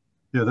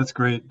 Yeah, that's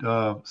great,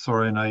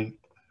 Sorin.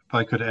 If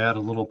I could add a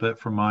little bit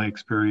from my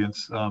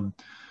experience, and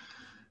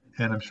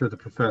I'm sure the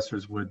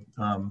professors would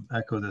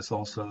echo this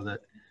also,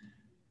 that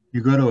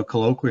you go to a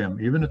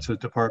colloquium, even if it's a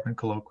department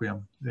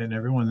colloquium, and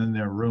everyone in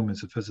their room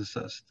is a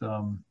physicist.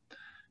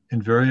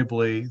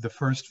 Invariably, the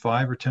first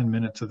 5 or 10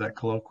 minutes of that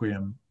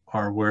colloquium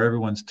are where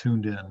everyone's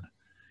tuned in.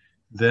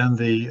 Then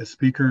the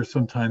speaker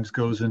sometimes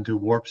goes into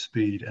warp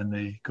speed and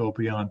they go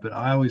beyond. But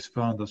I always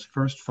found those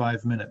first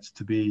 5 minutes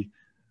to be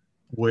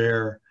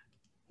where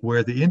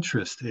the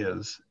interest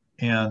is,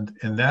 and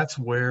that's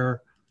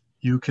where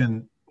you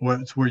can,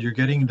 it's where you're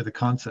getting into the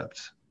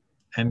concepts.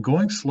 And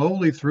going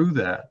slowly through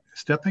that,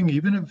 stepping,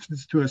 even if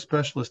it's to a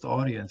specialist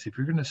audience, if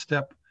you're going to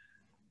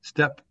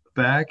step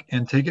back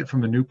and take it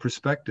from a new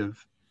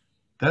perspective,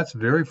 that's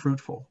very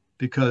fruitful,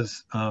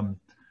 because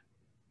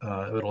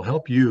it'll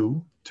help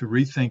you to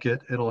rethink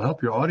it. It'll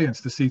help your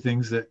audience to see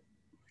things that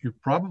you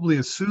probably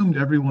assumed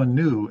everyone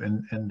knew,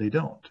 and they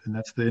don't. And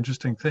that's the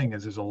interesting thing,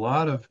 is there's a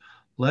lot of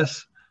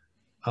less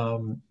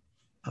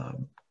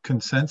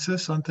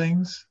consensus on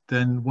things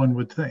than one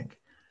would think.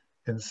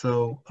 And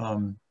so,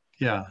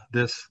 yeah,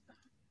 this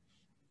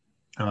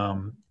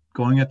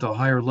going at the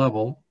higher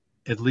level,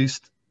 at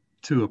least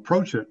to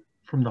approach it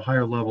from the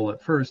higher level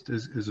at first,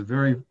 is a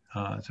very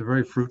it's a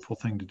very fruitful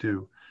thing to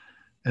do.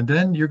 And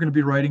then you're going to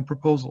be writing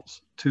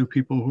proposals to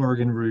people who are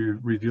going to be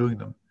reviewing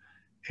them,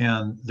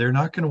 and they're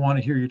not going to want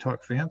to hear you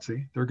talk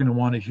fancy. They're going to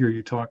want to hear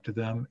you talk to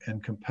them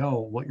and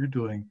compel what you're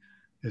doing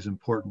is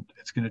important.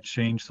 It's going to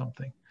change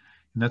something.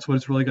 And that's what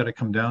it's really got to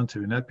come down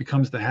to. And that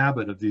becomes the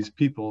habit of these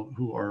people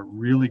who are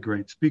really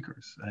great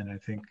speakers. And I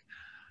think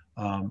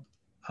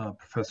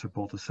Professor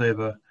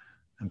Boltaseva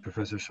and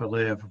Professor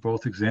Shalev are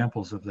both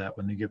examples of that.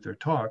 When they give their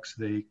talks,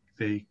 they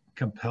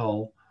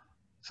compel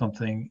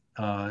something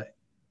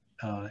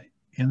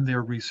in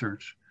their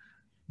research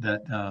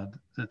that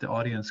the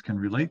audience can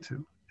relate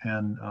to.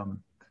 And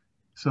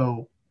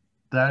so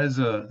that's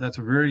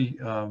a very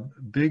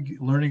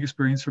big learning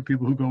experience for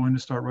people who go in to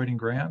start writing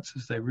grants,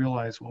 is they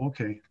realize, well,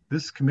 okay,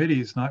 this committee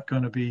is not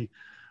going to be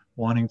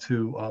wanting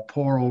to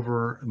pore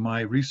over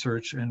my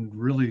research and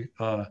really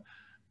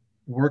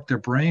work their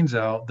brains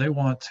out. They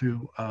want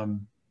to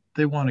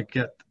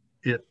get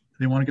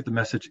the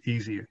message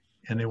easy,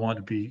 and they want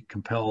to be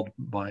compelled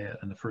by it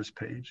in the first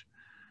page.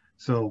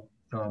 So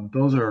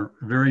those are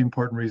very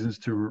important reasons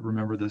to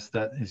remember this.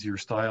 That is your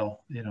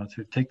style,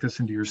 to take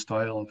this into your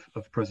style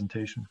of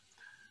presentation.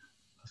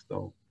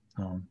 So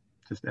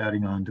just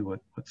adding on to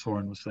what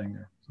Sorin was saying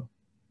there.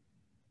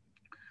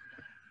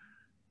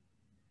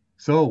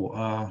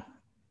 So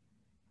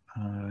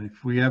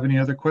if we have any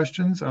other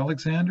questions,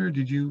 Alexander,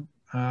 did you?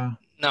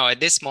 No, at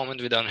this moment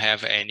we don't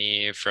have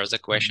any further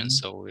questions,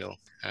 so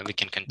we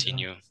can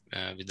continue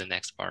with the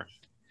next part.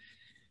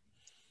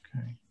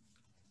 Okay.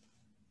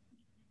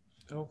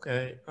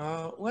 Okay.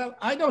 Well,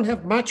 I don't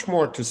have much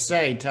more to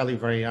say, to tell you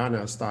very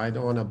honest. I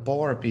don't want to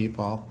bore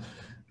people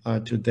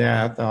to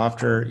death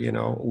after,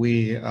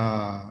 we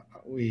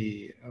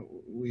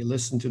we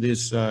listen to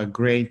these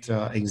great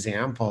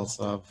examples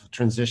of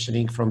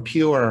transitioning from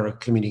pure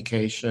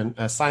communication,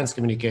 science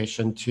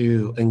communication,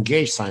 to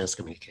engaged science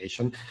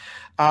communication.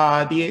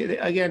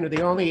 Again,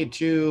 the only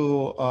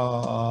two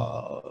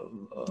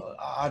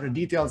other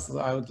details that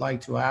I would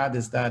like to add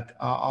is that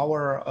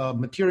our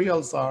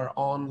materials are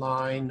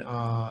online.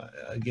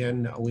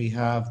 Again, we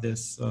have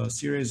this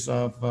series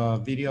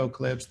of video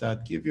clips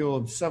that give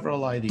you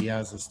several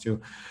ideas as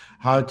to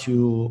how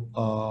to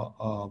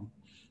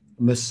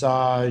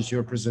massage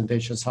your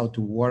presentations, how to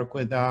work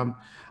with them.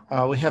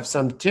 We have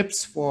some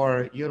tips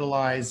for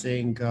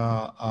utilizing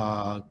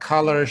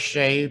color,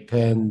 shape,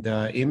 and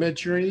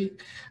imagery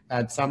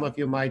that some of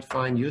you might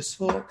find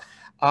useful.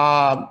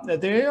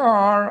 There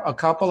are a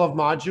couple of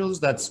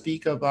modules that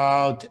speak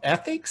about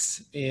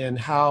ethics and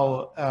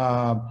how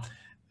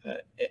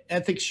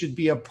ethics should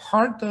be a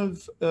part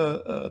of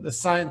the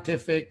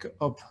scientific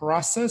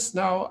process.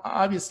 Now,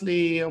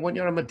 obviously, when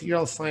you're a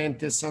material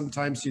scientist,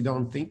 sometimes you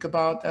don't think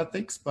about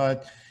ethics,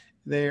 but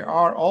there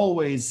are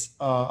always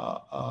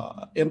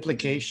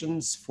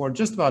implications for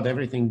just about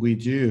everything we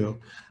do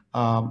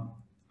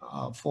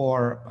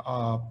for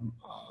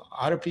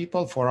other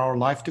people, for our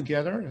life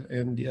together.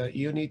 And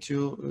you need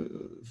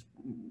to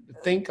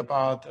think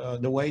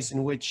about the ways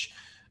in which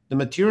the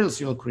materials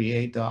you'll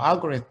create, the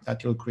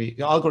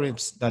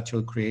algorithms that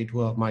you'll create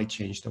might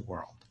change the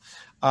world.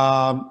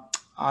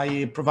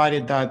 I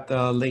provided that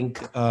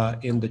link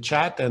in the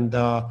chat, and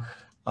I'll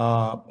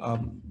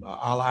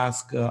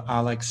ask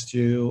Alex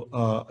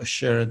to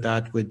share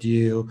that with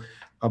you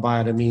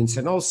by the means.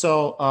 And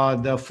also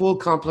the full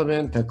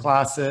complement, the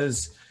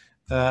classes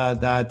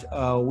that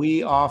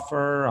we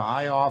offer,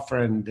 I offer,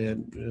 and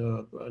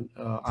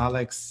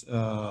Alex,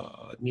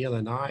 Neil,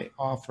 and I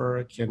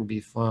offer can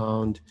be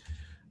found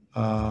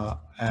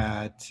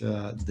at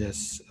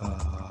this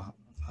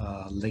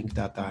link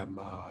that I'm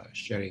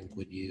sharing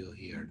with you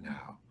here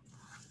now.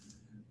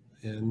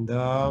 And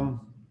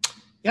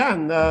yeah,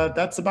 and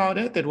that's about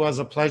it. It was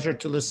a pleasure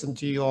to listen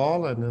to you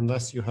all. And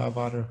unless you have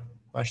other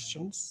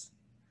questions,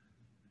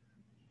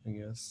 I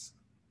guess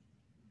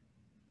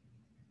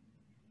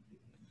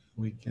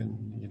we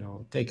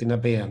can, take in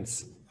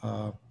abeyance.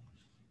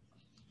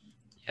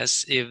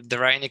 Yes, if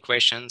there are any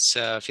questions,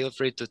 feel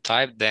free to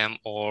type them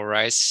or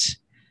raise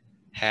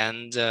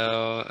hand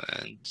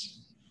and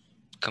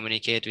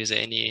communicate with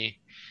any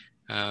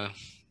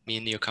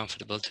mean you're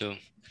comfortable to.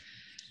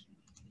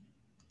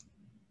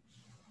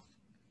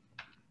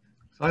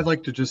 I'd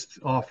like to just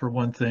offer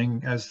one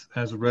thing as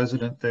a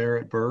resident there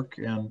at Birck,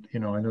 and I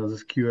know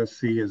this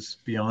QSC is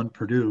beyond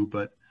Purdue,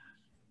 but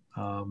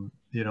I'm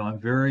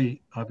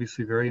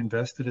obviously very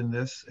invested in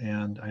this,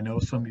 and I know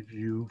some of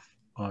you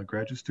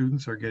graduate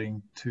students are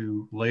getting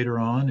to later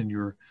on in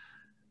your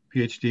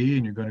PhD,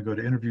 and you're going to go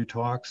to interview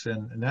talks,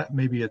 and that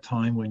may be a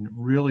time when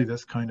really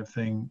this kind of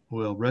thing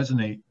will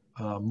resonate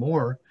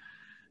more.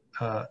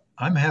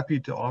 I'm happy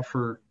to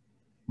offer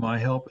my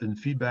help and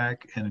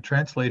feedback in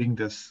translating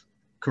this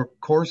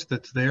course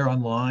that's there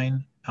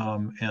online,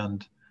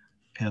 and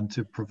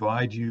to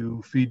provide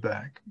you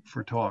feedback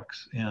for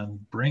talks,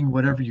 and bring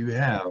whatever you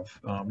have.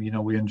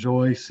 We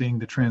enjoy seeing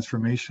the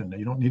transformation.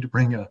 You don't need to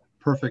bring a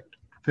perfect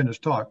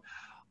finished talk.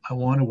 I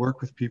want to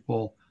work with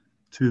people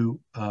to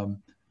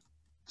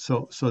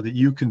so that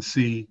you can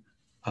see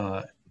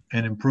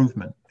an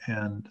improvement.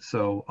 And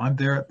so I'm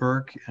there at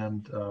Birck,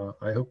 and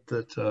I hope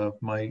that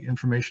my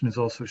information is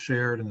also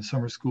shared in the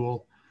summer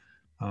school.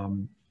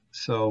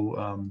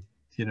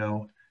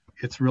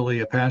 It's really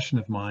a passion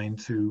of mine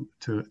to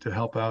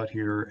help out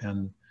here,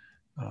 and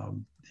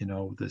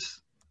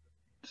this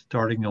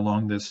starting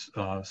along this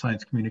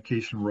science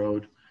communication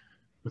road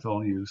with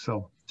all you.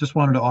 So just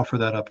wanted to offer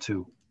that up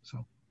too.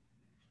 So.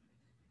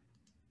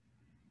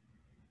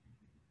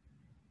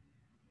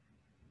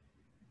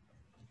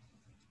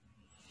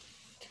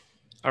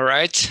 All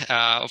right.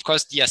 Of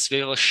course, yes,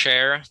 we will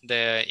share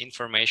the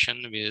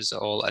information with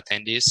all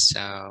attendees,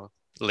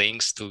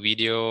 links to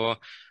video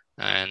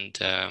and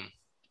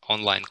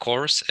online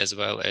course, as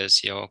well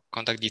as your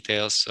contact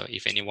details. So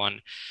if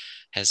anyone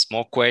has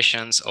more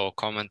questions or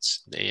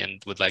comments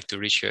and would like to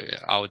reach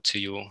out to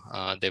you,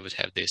 they would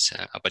have this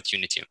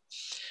opportunity.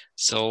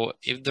 So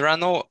if there are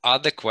no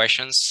other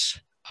questions,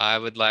 I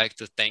would like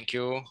to thank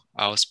you,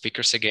 our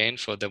speakers, again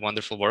for the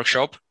wonderful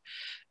workshop.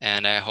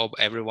 And I hope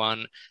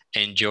everyone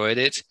enjoyed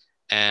it.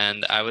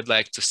 And I would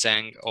like to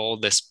thank all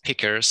the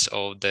speakers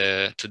of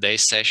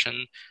today's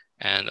session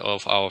and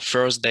of our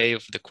first day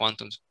of the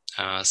Quantum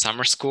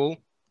Summer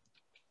School.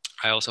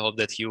 I also hope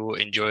that you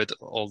enjoyed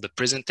all the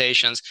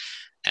presentations.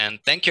 And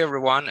thank you,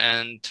 everyone.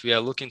 And we are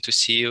looking to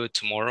see you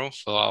tomorrow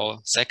for our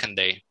second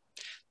day.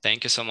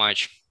 Thank you so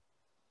much.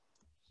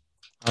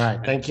 All right.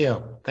 Thank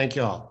you. Thank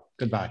you all.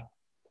 Goodbye.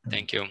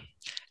 Thank you.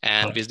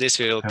 And with this,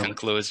 we will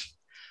conclude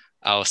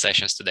our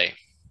sessions today.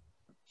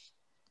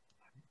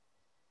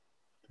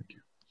 Thank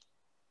you.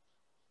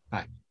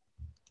 Bye.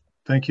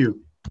 Thank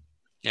you.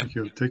 Yep. Thank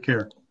you. Take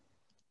care.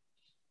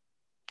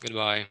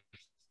 Goodbye.